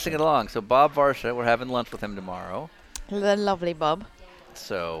Varsha passing question. it along. So Bob Varsha, we're having lunch with him tomorrow. The lovely Bob.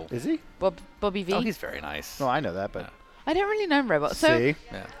 So, Is he? Bobby V. oh, he's very nice. No, I know that, but I don't really know robots. So see?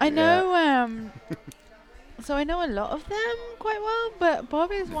 Yeah. I know so I know a lot of them quite well, but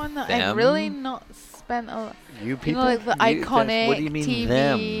Bob is one that I've Them? really not spent a lot. You You people? know, like the You- iconic what do you mean TV.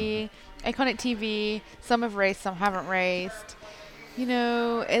 them? Iconic TV. Some have raced, some haven't raced. You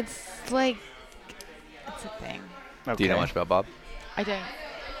know, it's like it's a thing. Okay. Do you know much about Bob? I don't.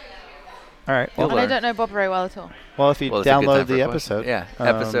 All right. You'll Well, And I learn. don't know Bob very well at all. well, if you Well, it's a good time download for the a question. episode, Yeah,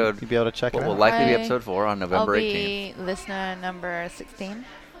 episode- you'll be able to check What it will out. likely be I- episode 4 on November I'll 18th. be listener number 16.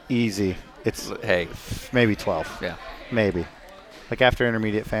 Easy. It's Hey, maybe 12. yeah. Maybe. Like after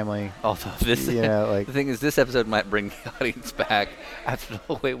intermediate family. Although this, Yeah, like- the thing is, this episode might bring the audience back after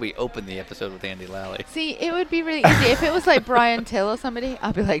the way we opened the episode with Andy Lally. See, it would be really easy if it was like Brian Till or somebody.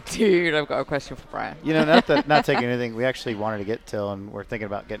 I'd be like, dude, I've got a question for Brian. You know, not taking anything. We actually wanted to get Till, and we're thinking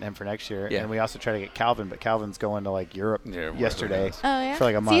about getting him for next year. Yeah. And we also try to get Calvin, but Calvin's going to like Europe Yeah, who yesterday. knows? Oh yeah. For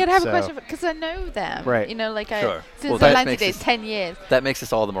like a See, I'd month, have so- a question because I know them. Right. You know, like Sure. since Well, the that Atlantic makes days, us- 10 years. That makes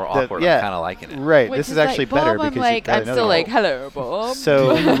us all the more awkward. yeah. I'm kind of liking it. Right. Which This is actually like, better Bob, because I'm like, you've got I'm another still one. like, hello, Bob.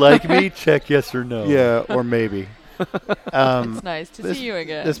 So Like me? Check yes or no. yeah, or maybe. It's nice to this- see you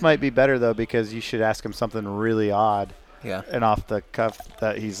again. This might be better though because you should ask him something really odd Yeah. and off the cuff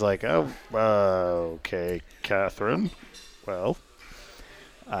that he's like, oh, okay, Katherine. Well,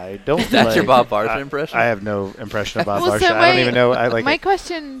 I don't. That's your like- Bob Varsha impression? I have no impression of Bob Well, Varsha. so I don't my- even know. I like My it.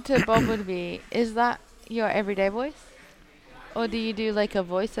 question to Bob would be: is that your everyday voice, or do you do like a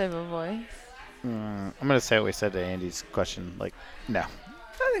voiceover voice? I'm gonna say what we said to Andy's question. Like, no,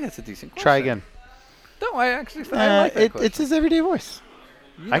 I think that's a decent question. try again. No, I actually I like that question. It's his everyday voice.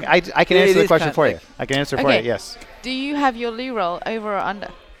 Yeah. I can It answer the is question kind for of you. I can answer for Okay. you. Yes. Do you have your loo roll over or under?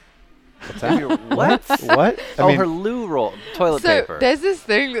 What's that? What? What? I Oh, mean, her loo roll. Toilet so paper. there's this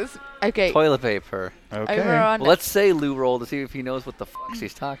thing that's okay. Toilet paper. okay. Over or under. Well, let's say loo roll to see if he knows what the fuck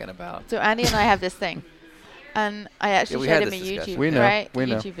she's talking about. So Andy and I have this thing, and I actually we showed had him a this discussion. YouTube, We know, right? we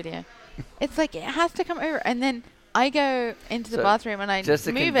know. YouTube video. It's like it has to come over, and then I go into the So, bathroom and I Just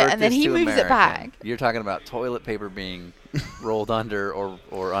to move it, convert and then this he to moves American, it back. You're talking about toilet paper being rolled under or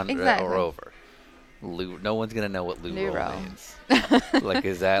under Exactly. or over. Loo, no one's gonna know what loo Loo roll roll. means. Like,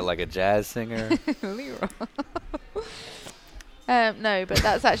 is that like a jazz singer? Loo roll. No, but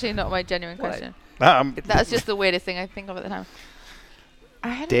that's actually not my genuine What? question. It's That's just the weirdest thing I think of at the time. I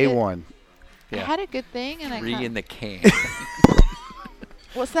had Day a good, one. I Yeah. had a good thing, and I 3 can't. in the can.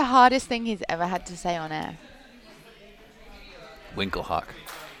 What's the hardest thing he's ever had to say on air? Winklehawk.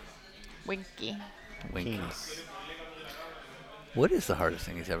 Winky. Winky. Penis. What is the hardest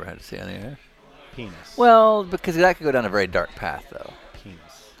thing he's ever had to say on the air? Penis. Well, because that could go down a very dark path, though. Penis.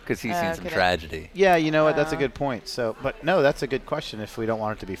 Because he's seen some Okay. tragedy. Yeah, you know what? That's a Uh, good point. So, but no, that's a good question. If we don't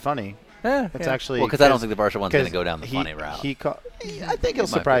want it to be funny, Yeah, It's actually well, because I don't 'cause- think the Varsha one's going to 'cause go down the he- funny route. I think he'll might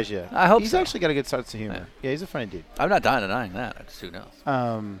surprise be. you. I hope he's so. actually got a good sense of humor. Yeah, he's a funny dude. I'm not denying that. I just who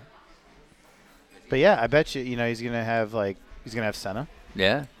knows. But yeah, I bet you. You know, he's gonna have Senna.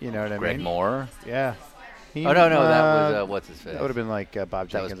 Yeah. You know what I Greg mean? Moore. Yeah. He- Oh no, that was what's his face? That would have been like Bob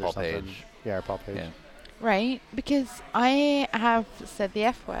That was Jenkins Paul or something. Page. Yeah, or Paul Page. Yeah. Right, because I have said the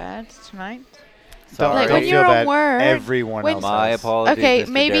F word tonight. Don't, Sorry. Like, don't when feel you're on bad. word, Everyone when- else. My has. apologies. Okay, Mr.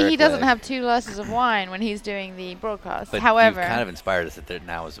 maybe he Derek doesn't Legge. have 2 glasses of wine when he's doing the broadcast. But However, you've kind of inspired us that there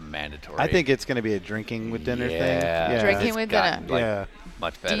now is a mandatory. I think it's going to be a drinking with dinner thing. Yeah. Drinking It's with gotten, dinner. like, Yeah.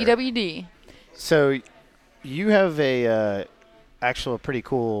 much better. DWD. So you have a actual pretty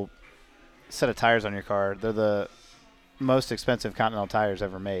cool set of tires on your car. They're the most expensive Continental tires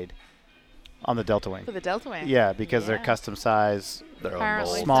ever made on the Delta Wing. For the Delta Wing. Yeah, because they're Yeah. custom size, Their own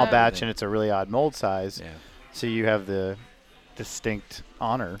Apparently mold. small so. batch, and it's a really odd mold size. Yeah. So you have the distinct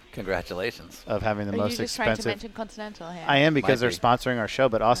honor Congratulations. of having the Are most you just trying to expensive. mention Continental here? I am because Might they're be. sponsoring our show,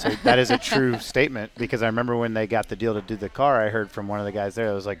 but also that is a true statement because I remember when they got the deal to do the car, I heard from one of the guys there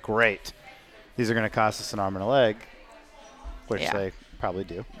that was like, great, these are going to cost us an arm and a leg, which Yeah. they probably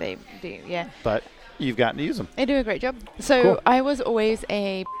do, They do, yeah. but you've gotten to use them. They do a great job. So Cool. I was always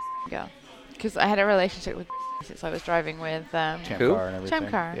a girl because I had a relationship with since I was driving with Champ Who? car and everything.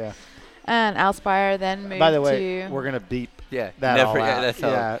 Car. Yeah. And Alspire then moved By the way, to. we're gonna beep Yeah. that never, all yeah, out. that's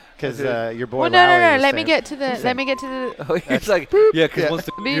all. Yeah, because your boy. Well, no. Lowry was Let me saying- get to the. Let me get to the. Oh, it's like, yeah, because Yeah. once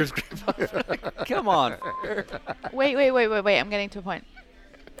the Beep. years come on. Wait. I'm getting to a point.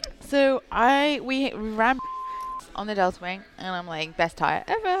 So we ran on the Delta Wing, and I'm like, best tire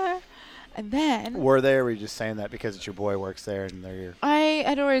ever. And then Were there? Or were you just saying that because it's your boy works there and they're your? I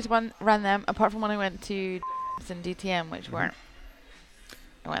had always ran them, apart from when I went to and DTM, which weren't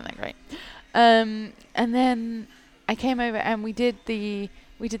that great. And then I came over and we did the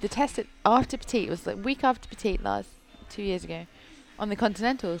test after Petite. It was like week after Petite 2 years ago on the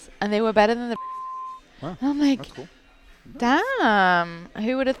Continentals, and they were better than the. Wow, And I'm like, that's cool. damn,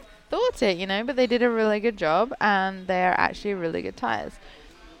 who would have thought it, But they did a really good job, and they're actually really good tires.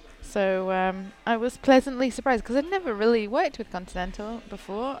 So I was pleasantly surprised because I'd never really worked with Continental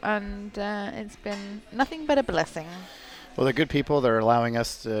before, and it's been nothing but a blessing. Well, they're good people. They're allowing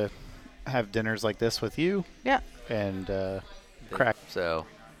us to have dinners like this with you. Yeah. And crack. So,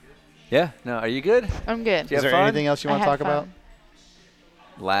 yeah. No, are you good? I'm good. Do you Is have there fun? anything else you I want to had talk about? fun.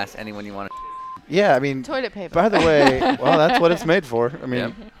 Last, anyone you want to? Yeah, I mean, Toilet paper. by the way, well, that's what it's made for. I mean,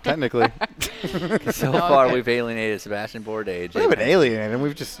 Yep. technically. So Oh, far, okay. we've alienated Sebastian Bourdais. We haven't alienated him.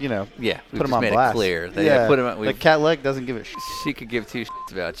 We've just, Yeah, we've put just him on made blast. it clear. That, yeah, put him. On, like Cat Legge doesn't give a shit. she could give two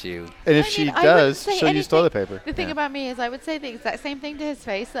shits about you. And if I she mean, I does, wouldn't say she'll use toilet anything- paper. The thing Yeah. about me is I would say the exact same thing to his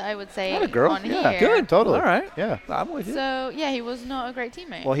face that I would say Not a girl. on Yeah, here. Good. Totally. All right. Yeah. I'm with you. So, yeah, he was not a great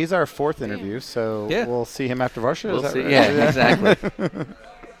teammate. Well, he's our fourth Yeah. interview, so Yeah. we'll see him after Varsha. We'll is that see. right? Yeah, exactly.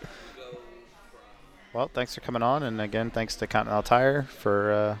 Well, thanks for coming on, and again, thanks to Continental Tire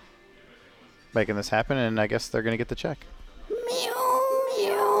for making this happen, and I guess they're going to get the check.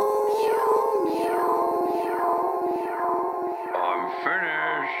 I'm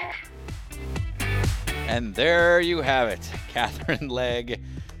finished. And there you have it, Katherine Legge.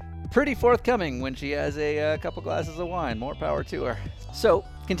 Pretty forthcoming when she has a couple glasses of wine. More power to her. So,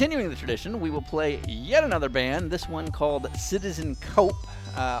 continuing the tradition, we will play yet another band, this one called Citizen Cope,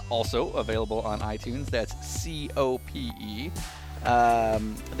 also available on iTunes. That's C-O-P-E.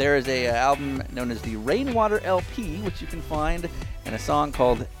 There is a album known as the Rainwater LP, which you can find, and a song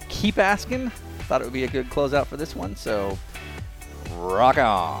called Keep Askin'. Thought it would be a good closeout for this one, so rock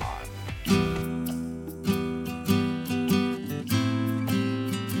on.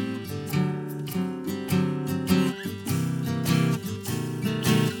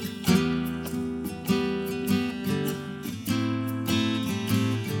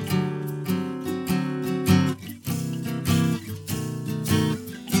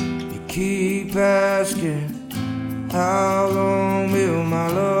 Keep asking, how long will my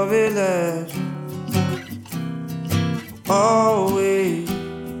love it last? Always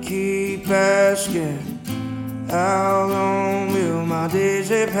keep asking, how long will my days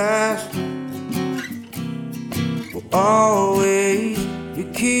pass? Always you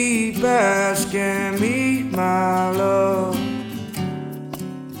keep asking me, my love.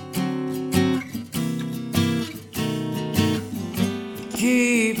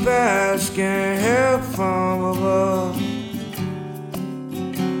 Keep asking help from above.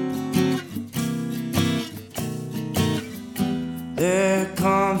 There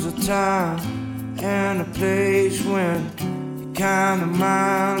comes a time and a place when you kind of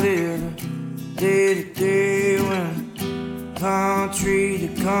mind live day to day, when country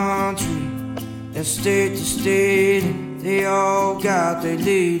to country and state to state, and they all got their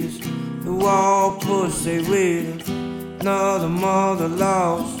leaders who all push their weight. Another mother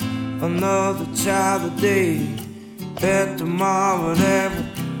lost, another child today. Bet tomorrow that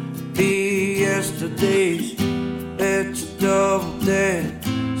will be yesterday's. Bet you double that.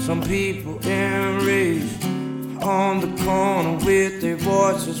 Some people enraged on the corner with their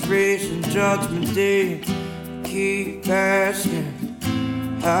voices raising Judgment Day. Keep asking,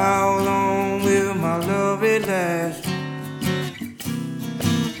 how long will my love it last?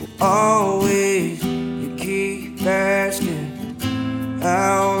 Always you keep asking,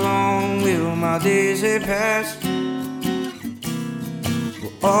 how long will my days pass?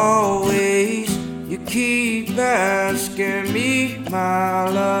 Always you keep asking me, my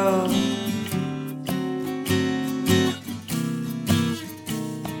love.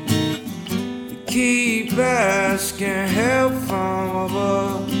 You keep asking help from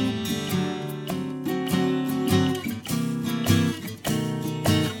above.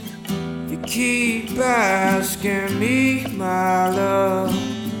 You keep asking me, my love.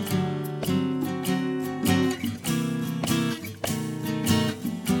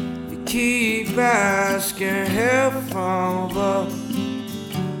 You keep asking help from above.